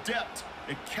he's adept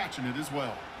at catching it as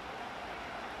well.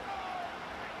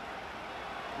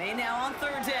 They now on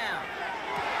third down.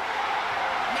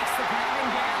 Makes the grab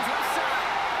and bounds offside.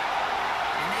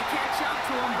 And they catch up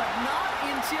to him, but not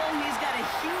until he's got a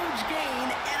huge gain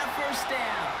and a first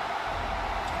down.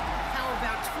 How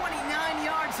about 29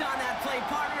 yards on that play,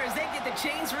 partner, as they get the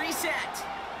chains reset.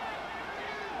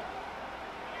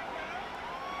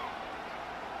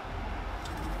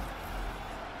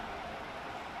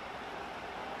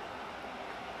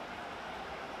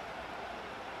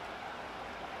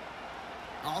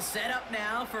 All set up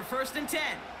now for 1st and 10.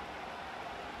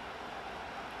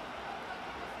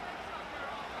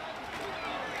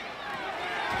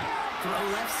 Throw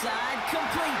left side,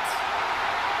 complete.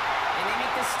 And they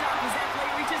make the stop as that play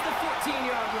reaches the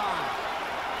 14-yard line.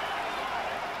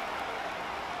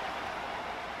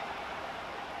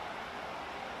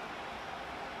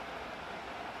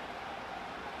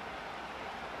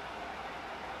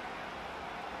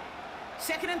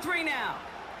 Second and 3 now.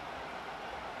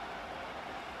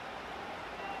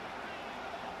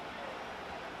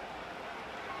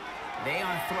 They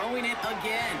are throwing it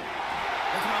again.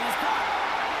 The throw is caught.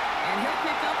 And he'll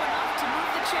pick up enough to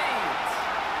move the chains.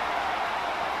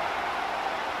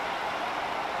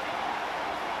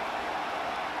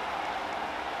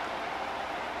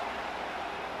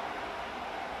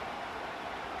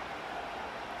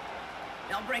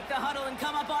 They'll break the huddle and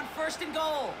come up on 1st and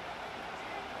goal.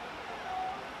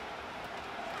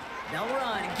 They'll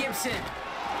run. Gibson.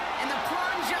 And the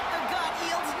plunge up the gut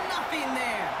yields nothing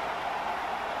there.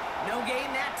 No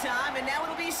gain that time, and now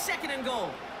it'll be 2nd and goal.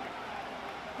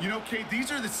 You know, Kate,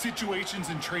 these are the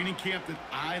situations in training camp that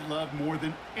I love more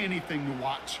than anything to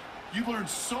watch. You learn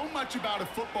so much about a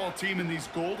football team in these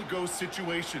goal-to-go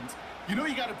situations. You know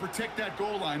you got to protect that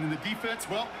goal line, and the defense,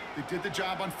 well, they did the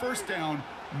job on 1st down.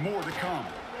 More to come.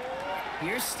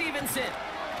 Here's Stevenson.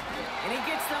 And he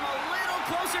gets them a little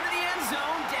closer to the end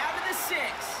zone, down to the 6.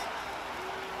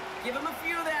 Give him a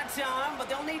few that time, but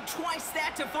they'll need twice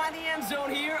that to find the end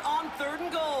zone here on 3rd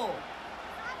and goal.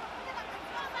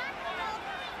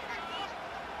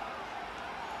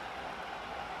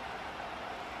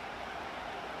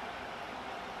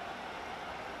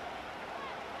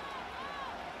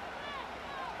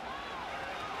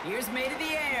 Here's made of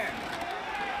the air.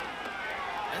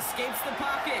 Escapes the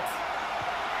pocket.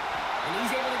 And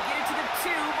he's able to get it to the 2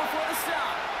 before the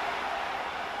stop.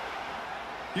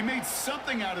 He made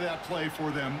something out of that play for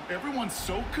them. Everyone's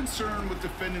so concerned with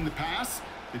defending the pass,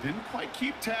 they didn't quite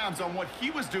keep tabs on what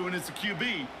he was doing as a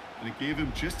QB, and it gave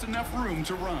him just enough room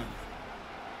to run.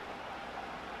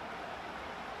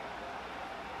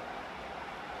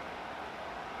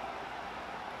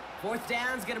 Fourth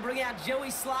down's going to bring out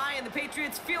Joey Sly and the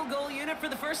Patriots field goal unit for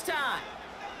the first time.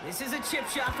 This is a chip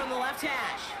shot from the left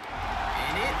hash.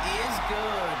 And it is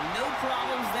good. No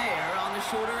problems there on the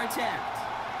shorter attempt.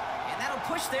 And that'll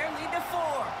push their lead to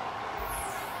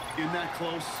 4. In that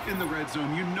close, in the red zone,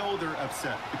 you know they're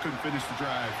upset. They couldn't finish the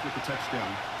drive with a touchdown.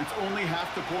 It's only half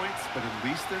the points, but at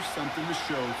least there's something to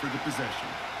show for the possession.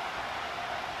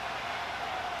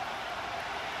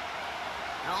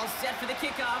 All set for the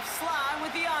kickoff. Sly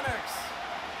with the honors.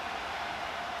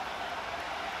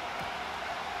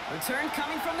 Return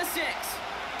coming from the 6.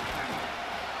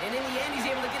 And in the end, he's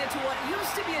able to get it to what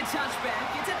used to be a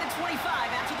touchback. It's at the 25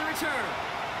 after the return.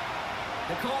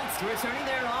 The Colts returning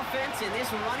their offense and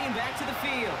this running back to the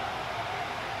field.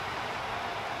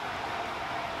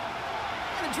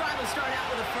 And the drive will start out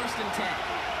with a 1st and 10.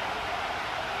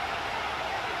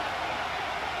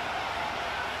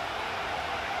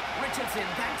 Richardson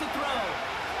back to throw.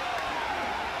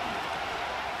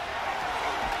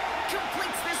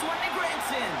 Completes this one to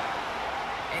Granson.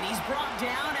 And he's brought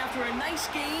down after a nice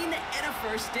gain and a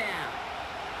 1st down.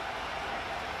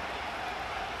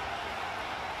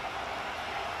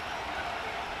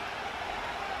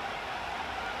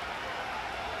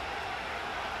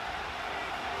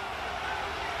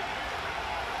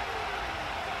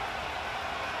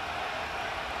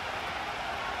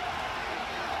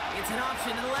 It's an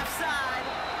option to the left side.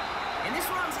 And this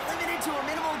one's limited to a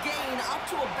minimal gain up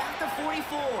to about the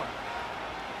 44.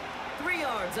 3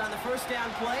 yards on the 1st down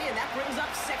play, and that brings up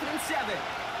 2nd and 7.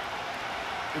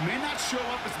 It may not show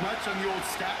up as much on the old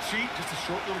stat sheet, just a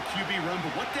short little QB run,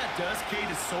 but what that does, Kate,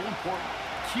 is so important.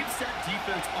 Keeps that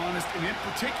defense honest, and in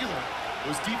particular,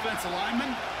 those defensive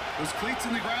linemen, Those cleats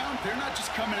in the ground, they're not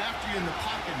just coming after you in the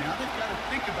pocket. Now they've got to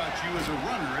think about you as a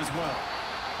runner as well.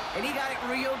 And he got it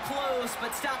real close,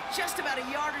 but stopped just about a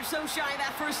yard or so shy of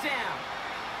that first down.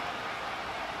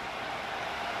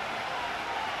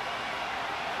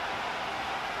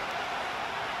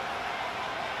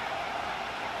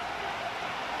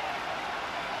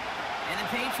 And the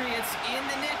Patriots in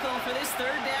the nickel for this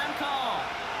third down call.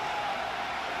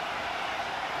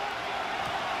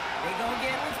 They go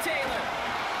again with Taylor.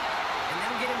 And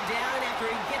they'll get him down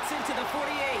after he gets into the 48.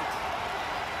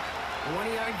 A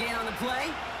 1-yard gain on the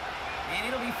play. And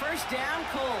it'll be first down,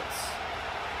 Colts.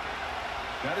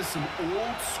 That is some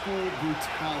old-school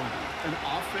brutality. An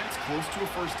offense close to a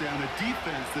first down, a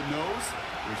defense that knows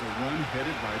there's a run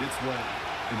headed right its way.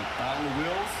 In a battle of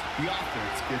wills, the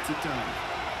offense gets it done.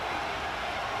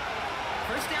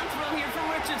 First down throw here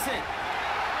from Richardson.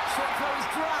 Short throw is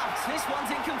dropped. This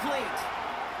one's incomplete.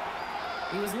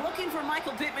 He was looking for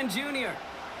Michael Pittman Jr.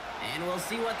 And we'll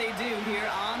see what they do here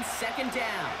on second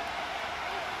down.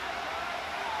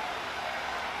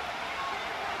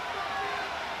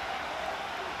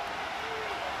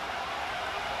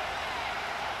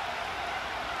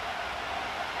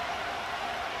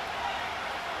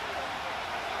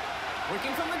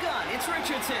 Working from the gun, it's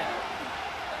Richardson. And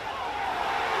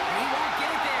he won't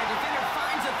get it there. Defender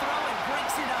finds a throw and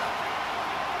breaks it up.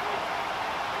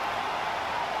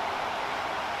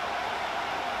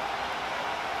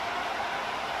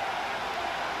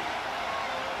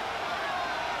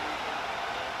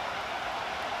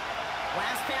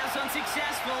 Last pass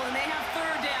unsuccessful, and they have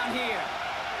third down here.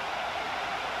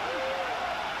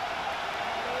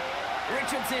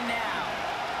 Richardson now.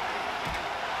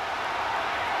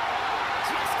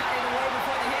 Just got it away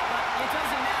before the hit, but it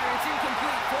doesn't matter. It's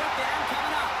incomplete. Fourth down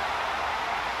coming up.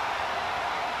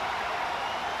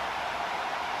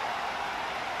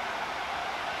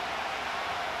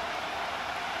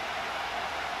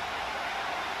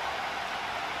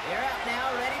 They're out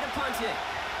now, ready to punt it.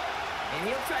 And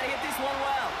he'll try to hit this one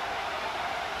well.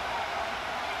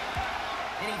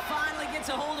 And he finally gets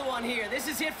a hold of one here. This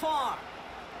is hit far.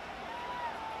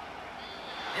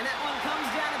 And that one comes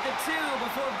down at the 2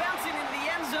 before bouncing into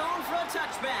the end zone for a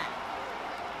touchback.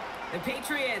 The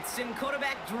Patriots and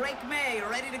quarterback Drake May are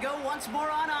ready to go once more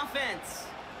on offense.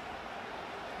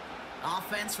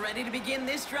 Offense ready to begin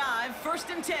this drive, 1st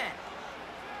and 10.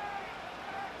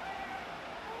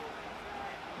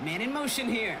 Man in motion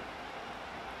here.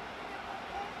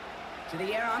 To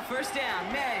the air on first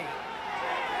down, May.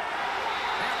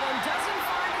 That one doesn't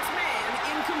find its man,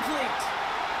 incomplete.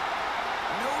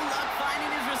 No luck finding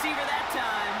his receiver that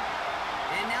time.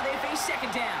 And now they face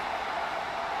second down.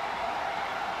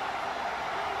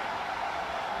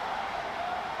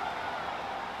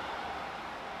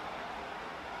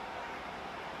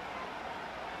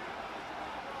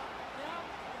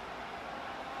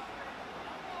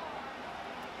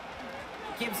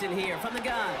 Gibson here from the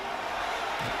gun.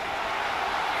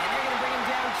 And they're going to bring him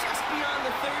down just beyond the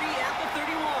 30 at the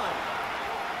 31.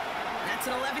 That's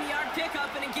an 11-yard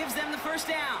pickup, and it gives them the first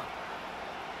down.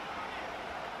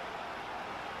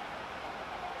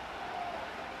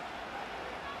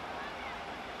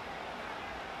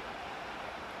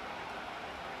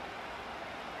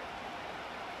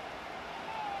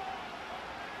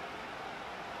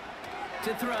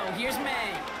 To throw, here's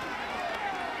May.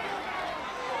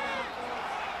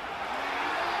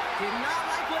 Did not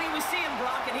like what he was seeing,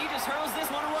 Brock, and he just hurls this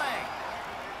one away.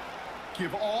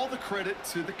 Give all the credit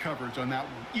to the coverage on that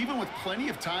one. Even with plenty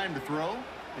of time to throw,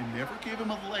 they never gave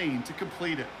him a lane to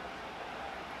complete it.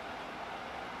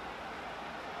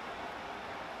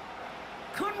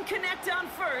 Couldn't connect on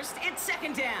first. It's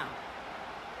second down.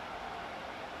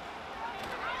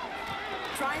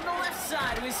 Trying the left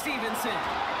side with Stevenson.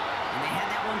 And they had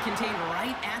that one contained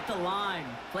right at the line.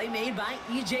 Play made by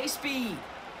E.J. Speed.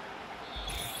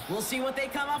 We'll see what they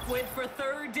come up with for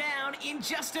third down in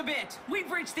just a bit.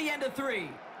 We've reached the end of 3.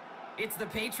 It's the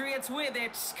Patriots with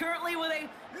it, currently with a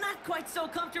not quite so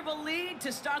comfortable lead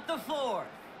to start the 4th.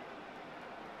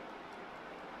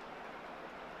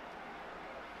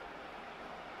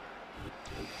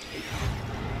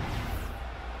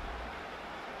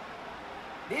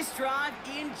 This drive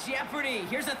in jeopardy.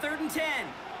 Here's a 3rd and 10.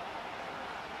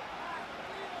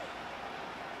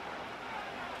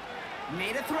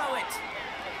 Made a throw it.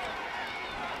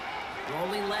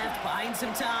 Rolling left, buying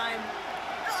some time.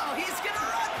 Oh, he's going to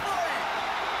run for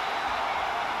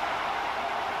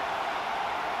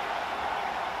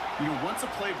it! You know, once a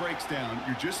play breaks down,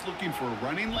 you're just looking for a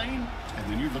running lane,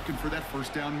 and then you're looking for that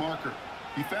first down marker.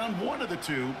 He found one of the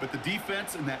two, but the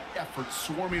defense and that effort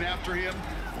swarming after him,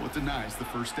 well, it denies the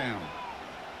first down.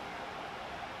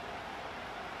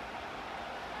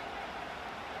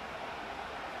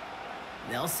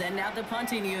 They'll send out the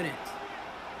punting unit.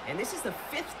 And this is the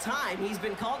 5th time he's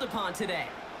been called upon today.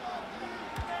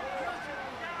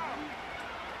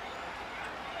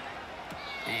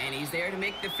 And he's there to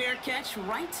make the fair catch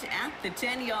right at the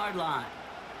 10-yard line.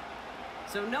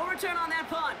 So no return on that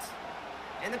punt.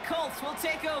 And the Colts will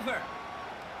take over.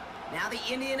 Now the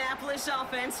Indianapolis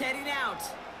offense heading out.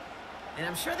 And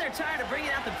I'm sure they're tired of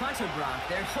bringing out the punter, Brock.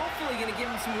 They're hopefully going to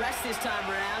give him some rest this time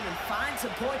around and find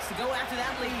some points to go after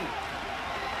that lead.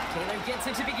 Taylor gets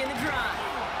it to begin the drive.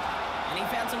 And he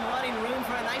found some running room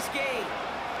for a nice gain.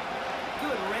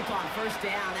 Good rip on first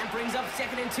down. That brings up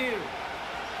 2nd and 2.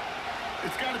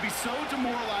 It's got to be so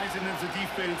demoralizing as a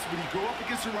defense when you go up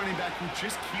against a running back who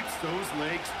just keeps those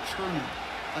legs churning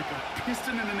like a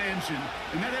piston in an engine,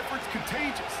 and that effort's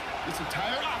contagious. This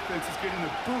entire offense is getting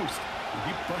a boost when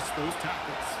he busts those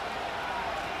tackles.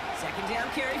 2nd down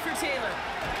carry for Taylor.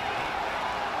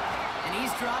 And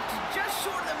he's dropped just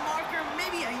short of the marker,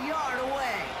 maybe a yard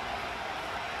away.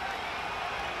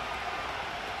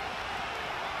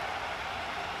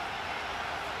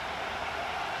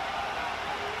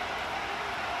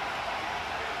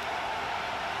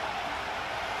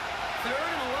 Third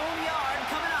and a lone yard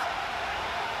coming up.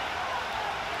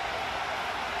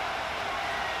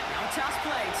 Now toss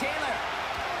play, Taylor.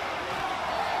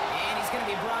 And he's going to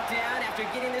be brought down after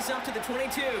getting this up to the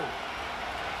 22.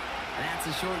 That's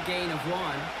a short gain of 1.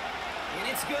 And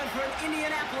it's good for an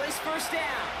Indianapolis first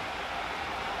down.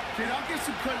 Okay, I'll give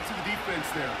some credit to the defense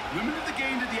there. Limited the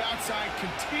gain to the outside,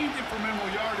 contained incremental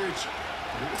yardage.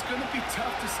 But it was going to be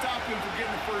tough to stop him from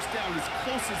getting the first down as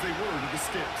close as they were to the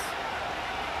sticks.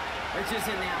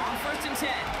 Richardson now on 1st and 10.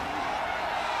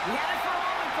 He had it for a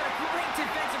moment, but a great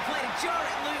defensive play to jar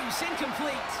it loose.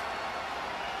 Incomplete.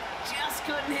 Just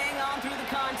couldn't hang on through the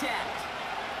contact.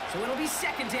 So it'll be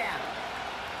 2nd down.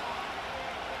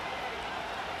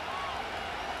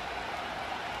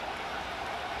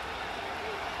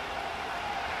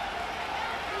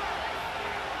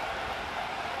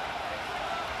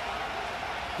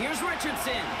 Here's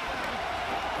Richardson.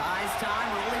 Buys time,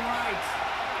 rolling right.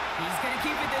 He's going to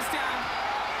keep it this time.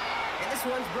 And this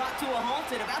one's brought to a halt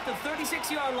at about the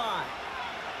 36-yard line.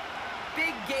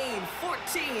 Big gain,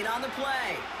 14 on the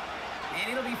play. And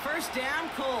it'll be first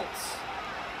down, Colts.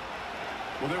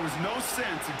 Well, there was no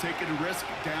sense in taking a risk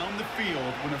down the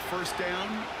field when a first down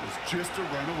was just a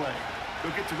run away.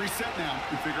 They'll get to reset now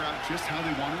and figure out just how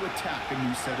they want to attack a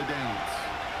new set of downs.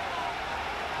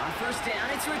 On first down,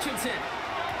 it's Richardson.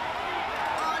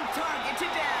 On target to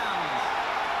downs.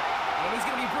 And he's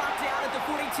going to be brought down at the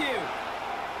 42.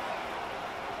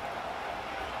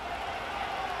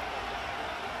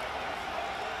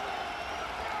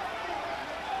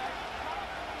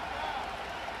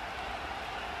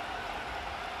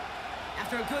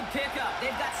 After a good pickup,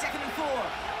 they've got 2nd and 4.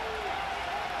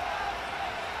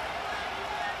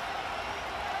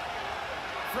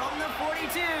 From the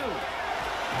 42.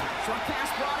 Short pass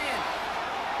brought in.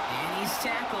 And he's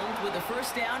tackled with the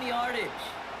first down yardage.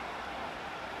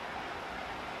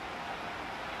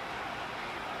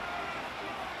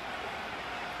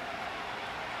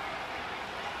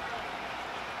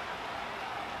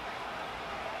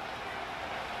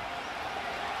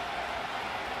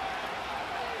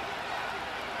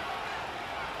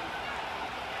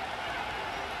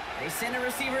 They send a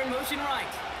receiver in motion right.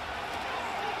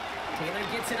 Taylor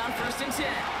gets it on 1st and 10.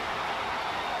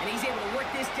 And he's able to work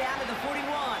this down to the 41.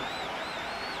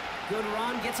 Good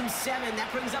run, gets him 7.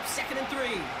 That brings up 2nd and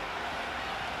 3.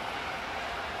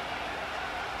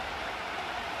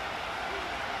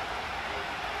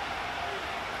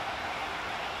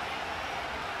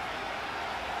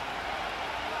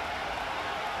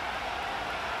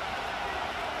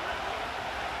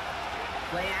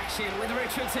 Play action with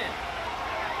Richardson.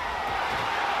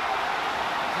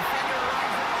 Defender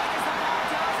arrives right as the ball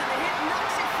does, and the hit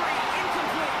knocks it free.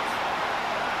 Incomplete.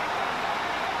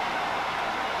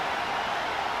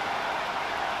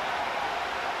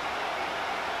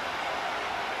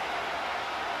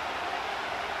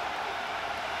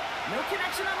 No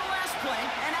connection on the last play,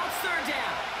 and now it's 3rd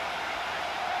down.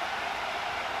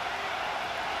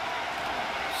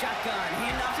 Shotgun,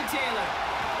 handoff to Taylor.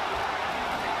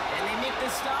 And they make the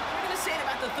stop, we're going to say, at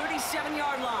about the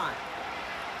 37-yard line.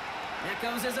 That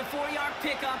goes as a 4-yard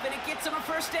pickup, and it gets them a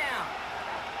first down.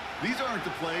 These aren't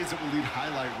the plays that will lead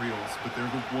highlight reels, but they're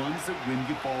the ones that win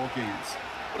you ball games.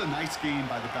 What a nice game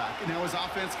by the back. And now his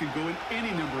offense can go in any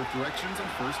number of directions on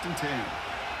 1st and 10.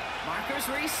 Markers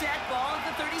reset, ball at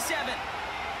the 37.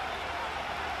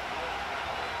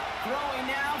 Throwing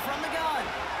now from the gun.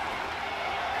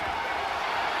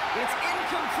 It's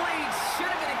incomplete.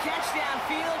 Should have been a catch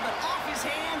downfield, but off his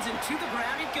hands and to the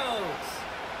ground it goes.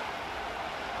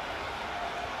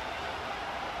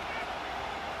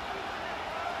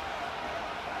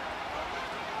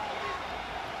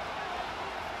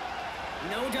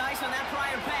 No dice on that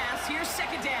prior pass. Here's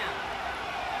second down.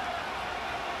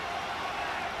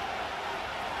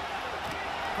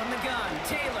 From the gun,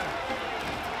 Taylor.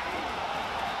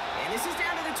 And this is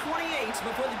down to the 28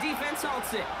 before the defense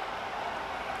halts it.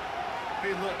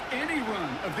 Hey, look, any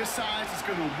run of this size is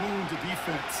going to wound the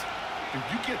defense. If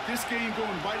you get this game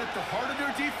going right at the heart of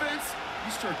their defense,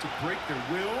 you start to break their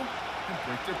will and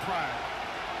break their pride.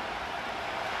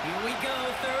 Here we go,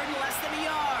 third and less than a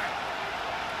yard.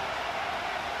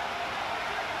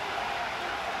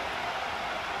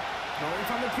 Going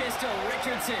from the pistol,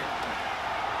 Richardson.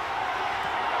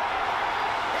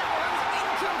 That one's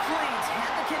incomplete.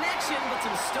 Had the connection, but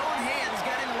some stone hands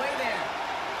got in the way there.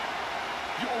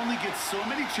 You only get so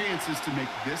many chances to make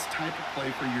this type of play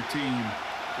for your team.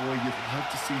 Boy, you'd love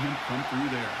to see him come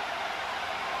through there.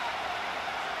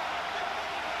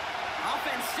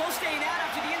 Offense still staying out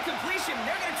after the incompletion.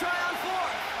 They're going to try on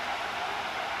fourth.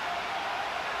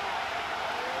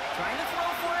 Trying to throw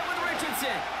for it with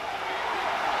Richardson.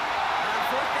 On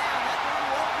fourth down, that one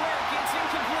won't work. It's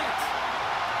incomplete.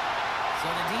 So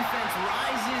the defense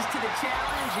rises to the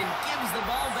challenge and gives the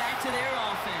ball back to their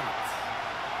offense.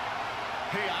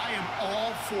 Hey, I am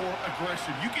all for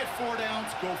aggression. You get 4 downs,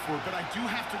 go for it. But I do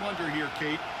have to wonder here,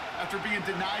 Kate, after being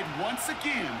denied once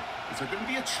again, is there going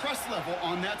to be a trust level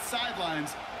on that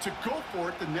sidelines to go for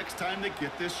it the next time they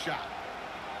get this shot?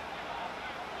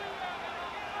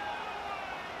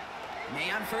 May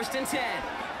on 1st and 10.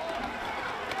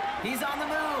 He's on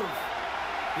the move.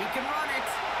 He can run it.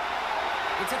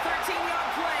 It's a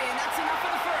 13-yard play, and that's enough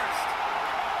for the first.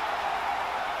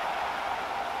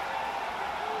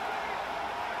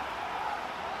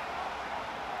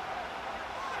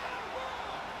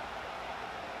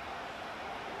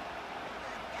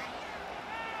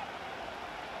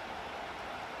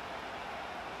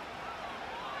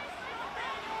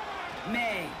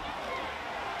 May.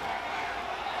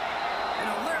 An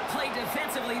alert play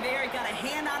defensively there. He got a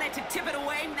hand on it to tip it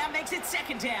away, and that makes it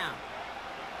second down.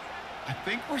 I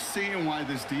think we're seeing why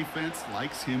this defense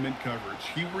likes him in coverage.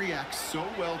 He reacts so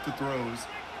well to throws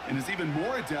and is even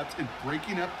more adept in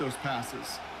breaking up those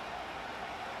passes.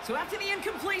 So after the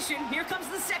incompletion, here comes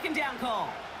the second down call.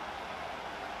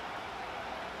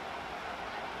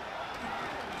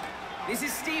 This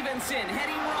is Stevenson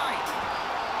heading right.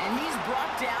 And he's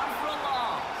brought down for a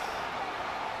loss.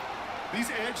 These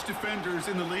edge defenders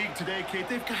in the league today, Kate,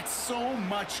 they've got so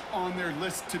much on their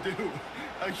list to do.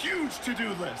 A huge to-do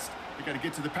list. They got to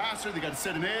get to the passer, they got to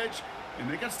set an edge, and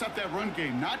they got to stop that run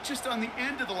game, not just on the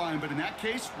end of the line, but in that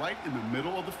case, right in the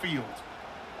middle of the field.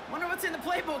 Wonder what's in the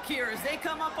playbook here as they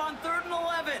come up on 3rd and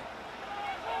 11.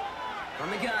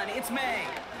 From the gun, it's May.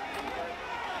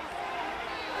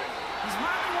 He's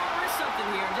marking one risk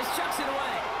something here and just chucks it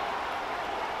away.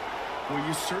 Well,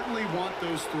 you certainly want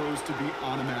those throws to be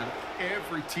automatic.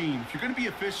 Every team, if you're going to be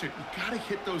efficient, you got to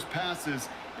hit those passes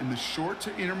in the short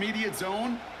to intermediate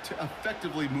zone to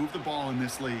effectively move the ball in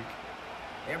this league.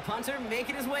 Their punter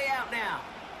making his way out now.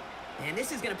 And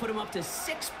this is going to put him up to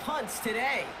 6 punts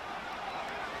today.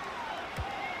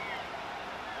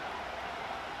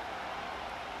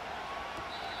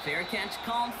 Fair catch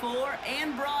called for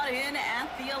and brought in at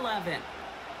the 11.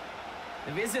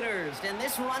 The visitors and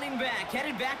this running back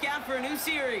headed back out for a new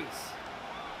series.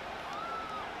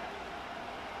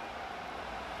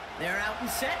 They're out and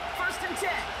set, 1st and 10.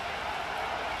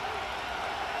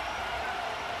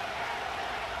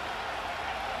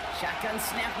 Shotgun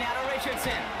snap now to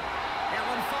Richardson. That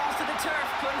one falls to the turf,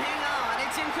 couldn't hang on,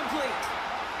 it's incomplete.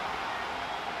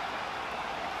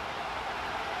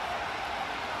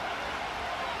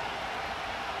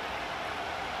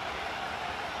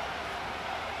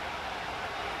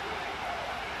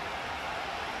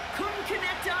 Couldn't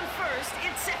connect on 1st,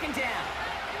 it's 2nd down.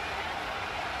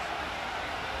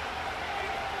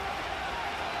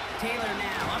 Taylor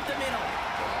now up the middle.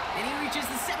 And he reaches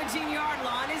the 17-yard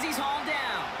line as he's hauled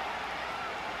down.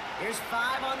 There's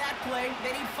 5 on that play.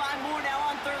 They need 5 more now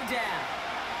on 3rd down.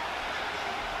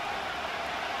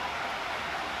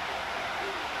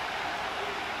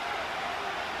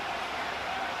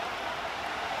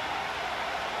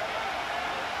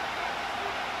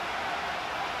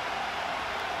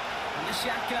 From the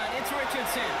shotgun, it's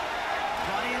Richardson.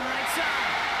 Brought in right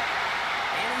side.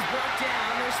 And he's brought down.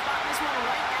 They're spotting this one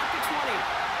right at the 20.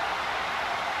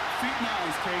 Feet and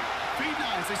eyes, Kate. Feet and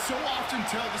eyes. They so often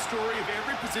tell the story of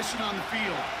every position on the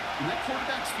field. When that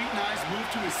quarterback's feet and eyes move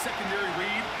to his secondary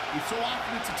read, and so often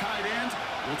it's a tight end,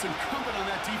 well, it's incumbent on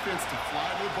that defense to fly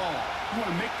to the ball. You want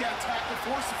to make that tackle,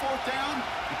 force the 4th down?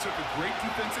 It took a great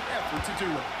defensive effort to do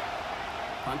it.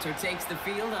 Punter takes the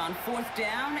field on 4th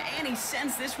down, and he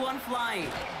sends this one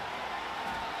flying.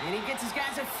 And he gets his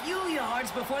guys a few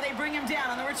yards before they bring him down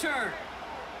on the return.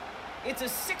 It's a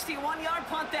 61-yard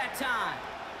punt that time.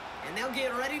 And they'll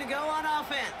get ready to go on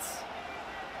offense.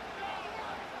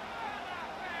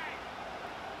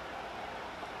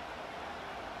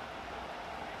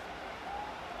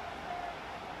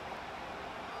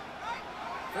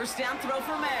 First down throw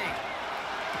for May.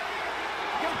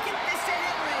 He'll get this to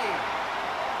Henry.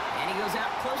 And he goes out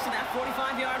close to that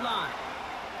 45-yard line.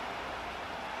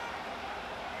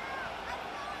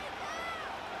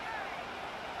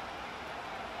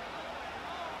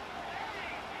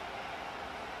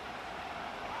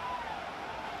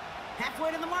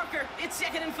 Halfway to the marker. It's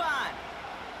 2nd and 5.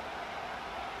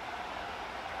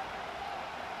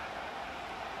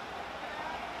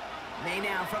 May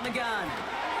now from the gun.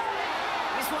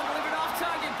 This one delivered off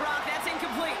target, Brock. That's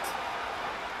incomplete.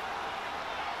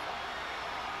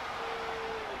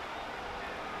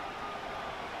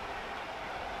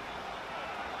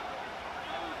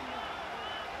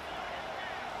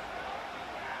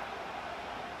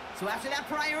 So after that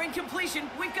prior incompletion,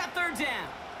 we've got 3rd down.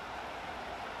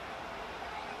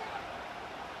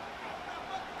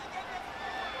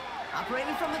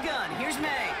 Operating from the gun, here's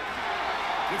May.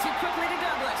 Gets it quickly to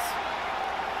Douglas.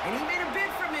 And he made a bid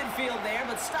for midfield there,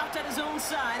 but stopped at his own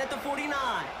side at the 49.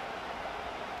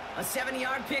 A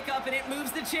 7-yard pickup, and it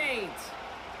moves the chains.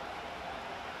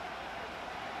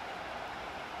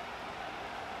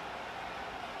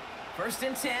 First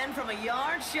and 10 from a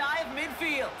yard shy of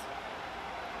midfield.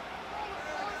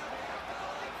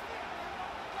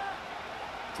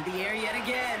 To the air yet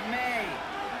again, May.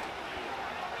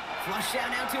 Flush out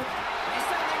now to... This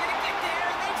time they're going to get there,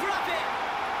 and they drop it.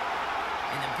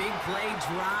 And the big play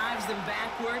drives them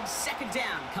backwards. 2nd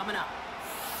down coming up.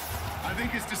 I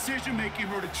think his decision-making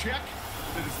wrote a check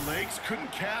that his legs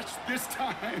couldn't catch this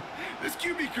time. This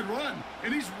QB can run,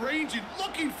 and he's ranging,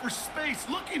 looking for space,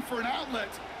 looking for an outlet.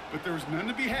 But there was none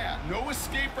to be had. No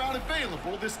escape route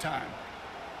available this time.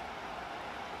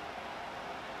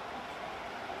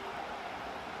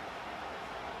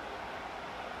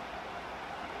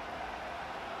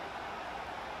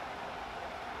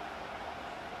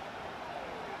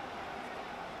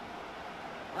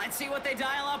 Let's see what they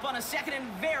dial up on a 2nd and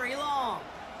very long.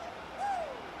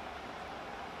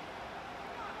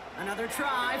 Another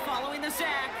try following the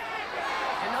sack.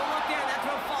 And no look there. That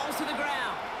throw falls to the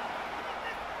ground.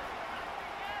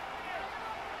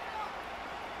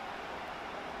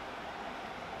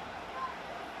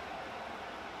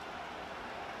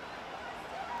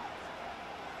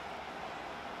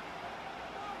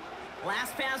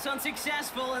 Last pass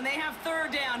unsuccessful, and they have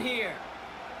 3rd down here.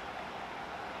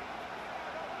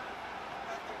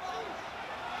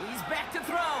 He's back to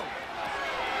throw.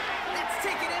 That's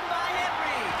taken in by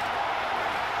Henry.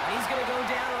 And he's going to go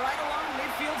down right along the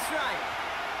midfield stripe.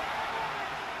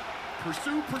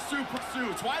 Pursue, pursue,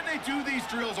 pursue. It's why they do these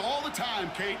drills all the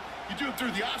time, Kate. You do them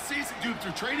through the offseason, you do them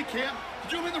through training camp, you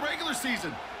do them in the regular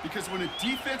season. Because when a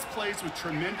defense plays with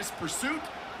tremendous pursuit,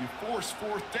 you force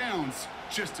 4th downs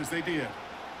just as they did.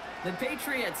 The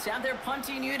Patriots have their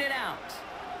punting unit out.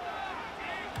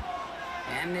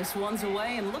 And this one's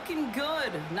away and looking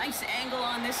good. Nice angle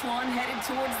on this one, headed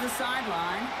towards the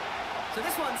sideline. So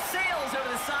this one sails over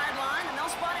the sideline, and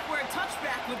they'll spot it where a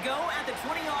touchback would go at the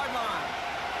 20-yard line.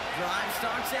 Drive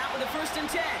starts out with a 1st and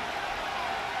 10.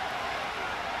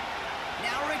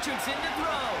 Now Richardson to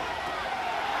throw.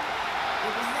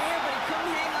 It was there, but he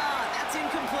couldn't hang on. That's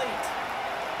incomplete.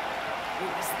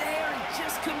 It was there, he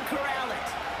just couldn't corral it.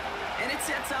 And it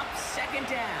sets up 2nd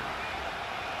down.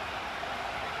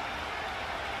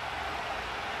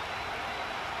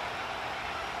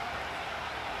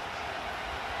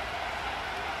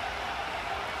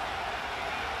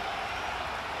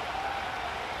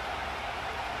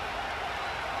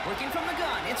 Working from the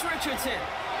gun, it's Richardson.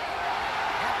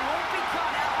 That won't be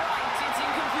caught outright. It's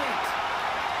incomplete.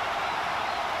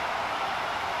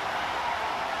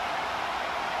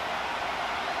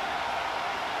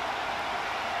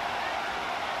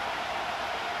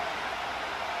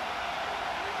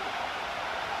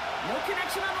 No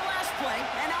connection on the last play,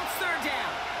 and now it's 3rd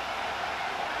down.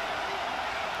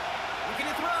 Looking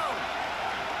to throw.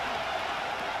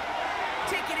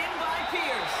 Taken in by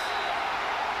Pierce.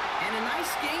 And a nice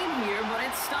game here, but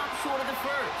it stopped short of the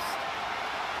 1st.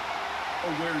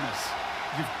 Awareness.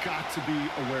 You've got to be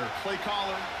aware. Play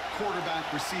caller, quarterback,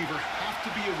 receiver have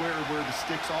to be aware of where the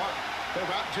sticks are. That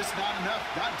route just not enough,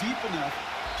 not deep enough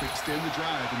to extend the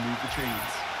drive and move the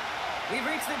chains. We've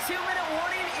reached the 2-minute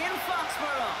warning in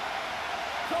Foxborough.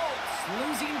 Colts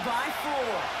losing by 4.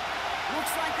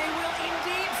 Looks like they will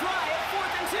indeed try it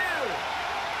 4th and 2.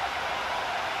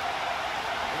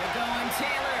 They're going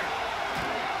Taylor.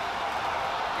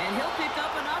 he'll pick up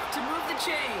enough to move the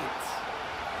chains.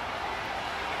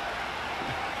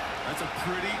 That's a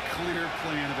pretty clear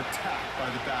plan of attack by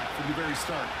the back from the very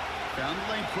start. Found the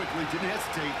lane quickly, didn't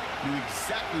hesitate, knew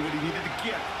exactly what he needed to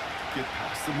get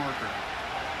past the marker.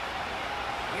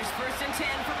 Here's 1st and 10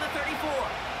 from the 34.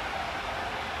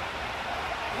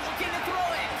 Looking to throw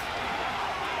it.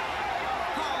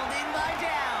 Hauled in by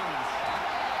Downs.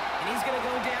 And he's going to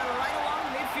go down right along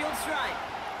the midfield stripe.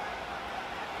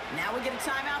 Now we get a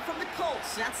timeout from the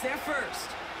Colts. That's their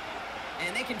first.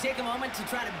 And they can take a moment to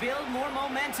try to build more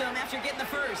momentum after getting the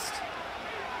first.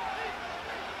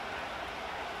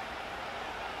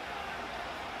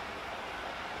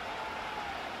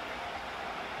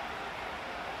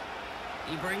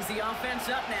 He brings the offense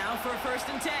up now for a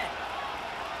 1st and 10.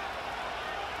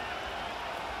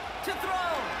 To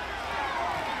throw.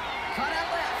 Cut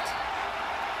out left.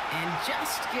 And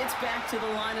just gets back to the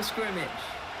line of scrimmage.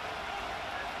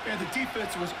 And the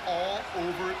defense was all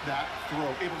over that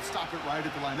throw, able to stop it right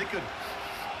at the line. They could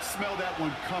smell that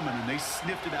one coming, and they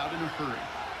sniffed it out in a hurry.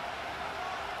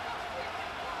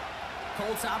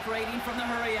 Colts operating from the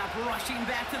hurry-up, rushing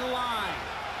back to the line.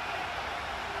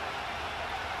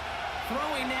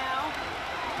 Throwing now.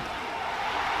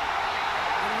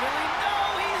 And really, no,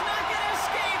 he's not going to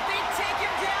escape. They take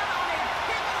him down on a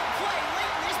pivotal play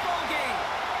late in this ballgame.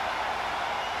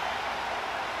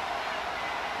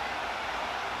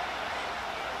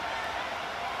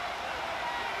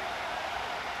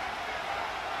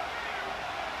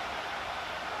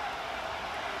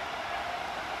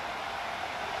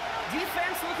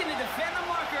 Defense looking to defend the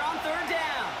marker on 3rd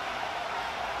down.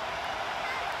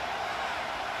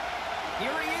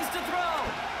 Here he is to throw.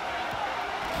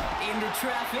 Into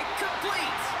traffic,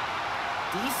 complete.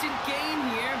 Decent gain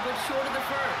here, but short of the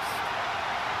first.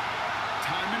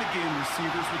 Time and again,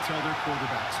 receivers would tell their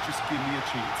quarterbacks, just give me a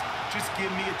chance. Just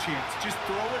give me a chance. Just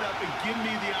throw it up and give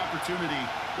me the opportunity.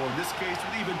 Well, in this case,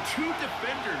 with even 2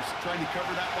 defenders trying to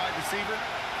cover that wide receiver,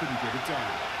 couldn't get it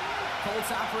done. Colts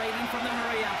operating from the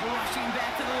hurry-up, rushing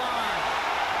back to the line.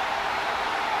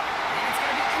 And it's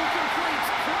going to be incomplete.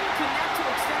 Couldn't connect to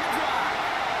extend the drive.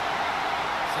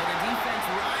 So the defense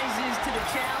rises to the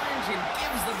challenge and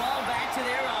gives the ball back to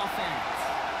their offense.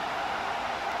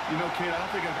 You know, Kate, I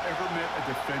don't think I've ever met a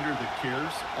defender that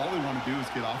cares. All they want to do is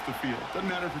get off the field. Doesn't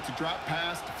matter if it's a drop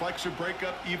pass, deflection,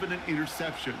 breakup, even an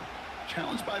interception.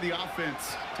 Challenged by the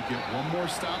offense to get one more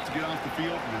stop to get off the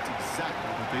field, and that's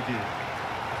exactly what they did.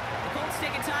 The Colts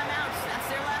taking timeouts. That's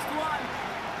their last one.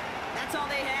 That's all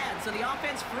they had. So the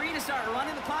offense free to start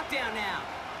running the clock down now.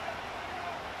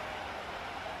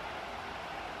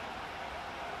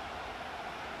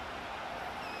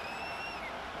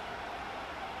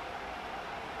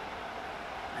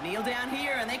 A kneel down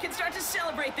here, and they can start to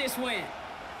celebrate this win.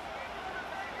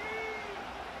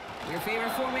 Your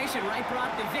favorite formation, right,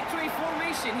 Brock? The victory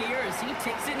formation here as he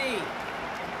takes a knee.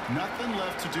 Nothing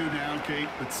left to do now, Kate,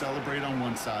 but celebrate on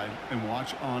one side and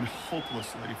watch on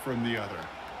hopelessly from the other.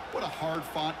 What a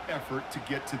hard-fought effort to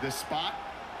get to this spot,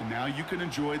 and now you can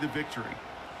enjoy the victory.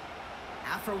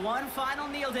 After one final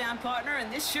kneel down, partner,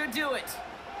 and this should do it.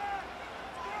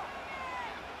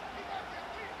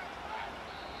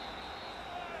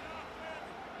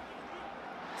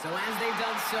 So as they've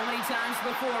done so many times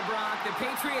before, Brock, the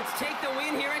Patriots take the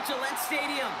win here at Gillette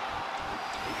Stadium.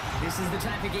 This is the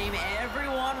type of game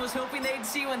everyone was hoping they'd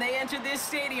see when they entered this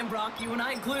stadium, Brock, you and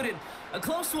I included. A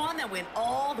close one that went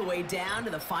all the way down to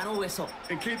the final whistle.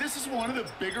 And, Kate, this is one of the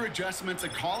bigger adjustments a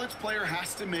college player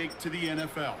has to make to the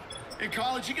NFL. In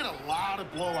college, you get a lot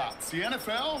of blowouts. The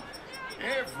NFL,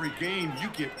 every game you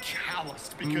get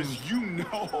calloused because you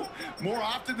know more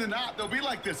often than not they'll be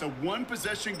like this, a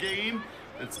one-possession game.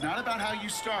 It's not about how you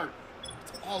start.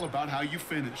 It's all about how you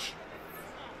finish.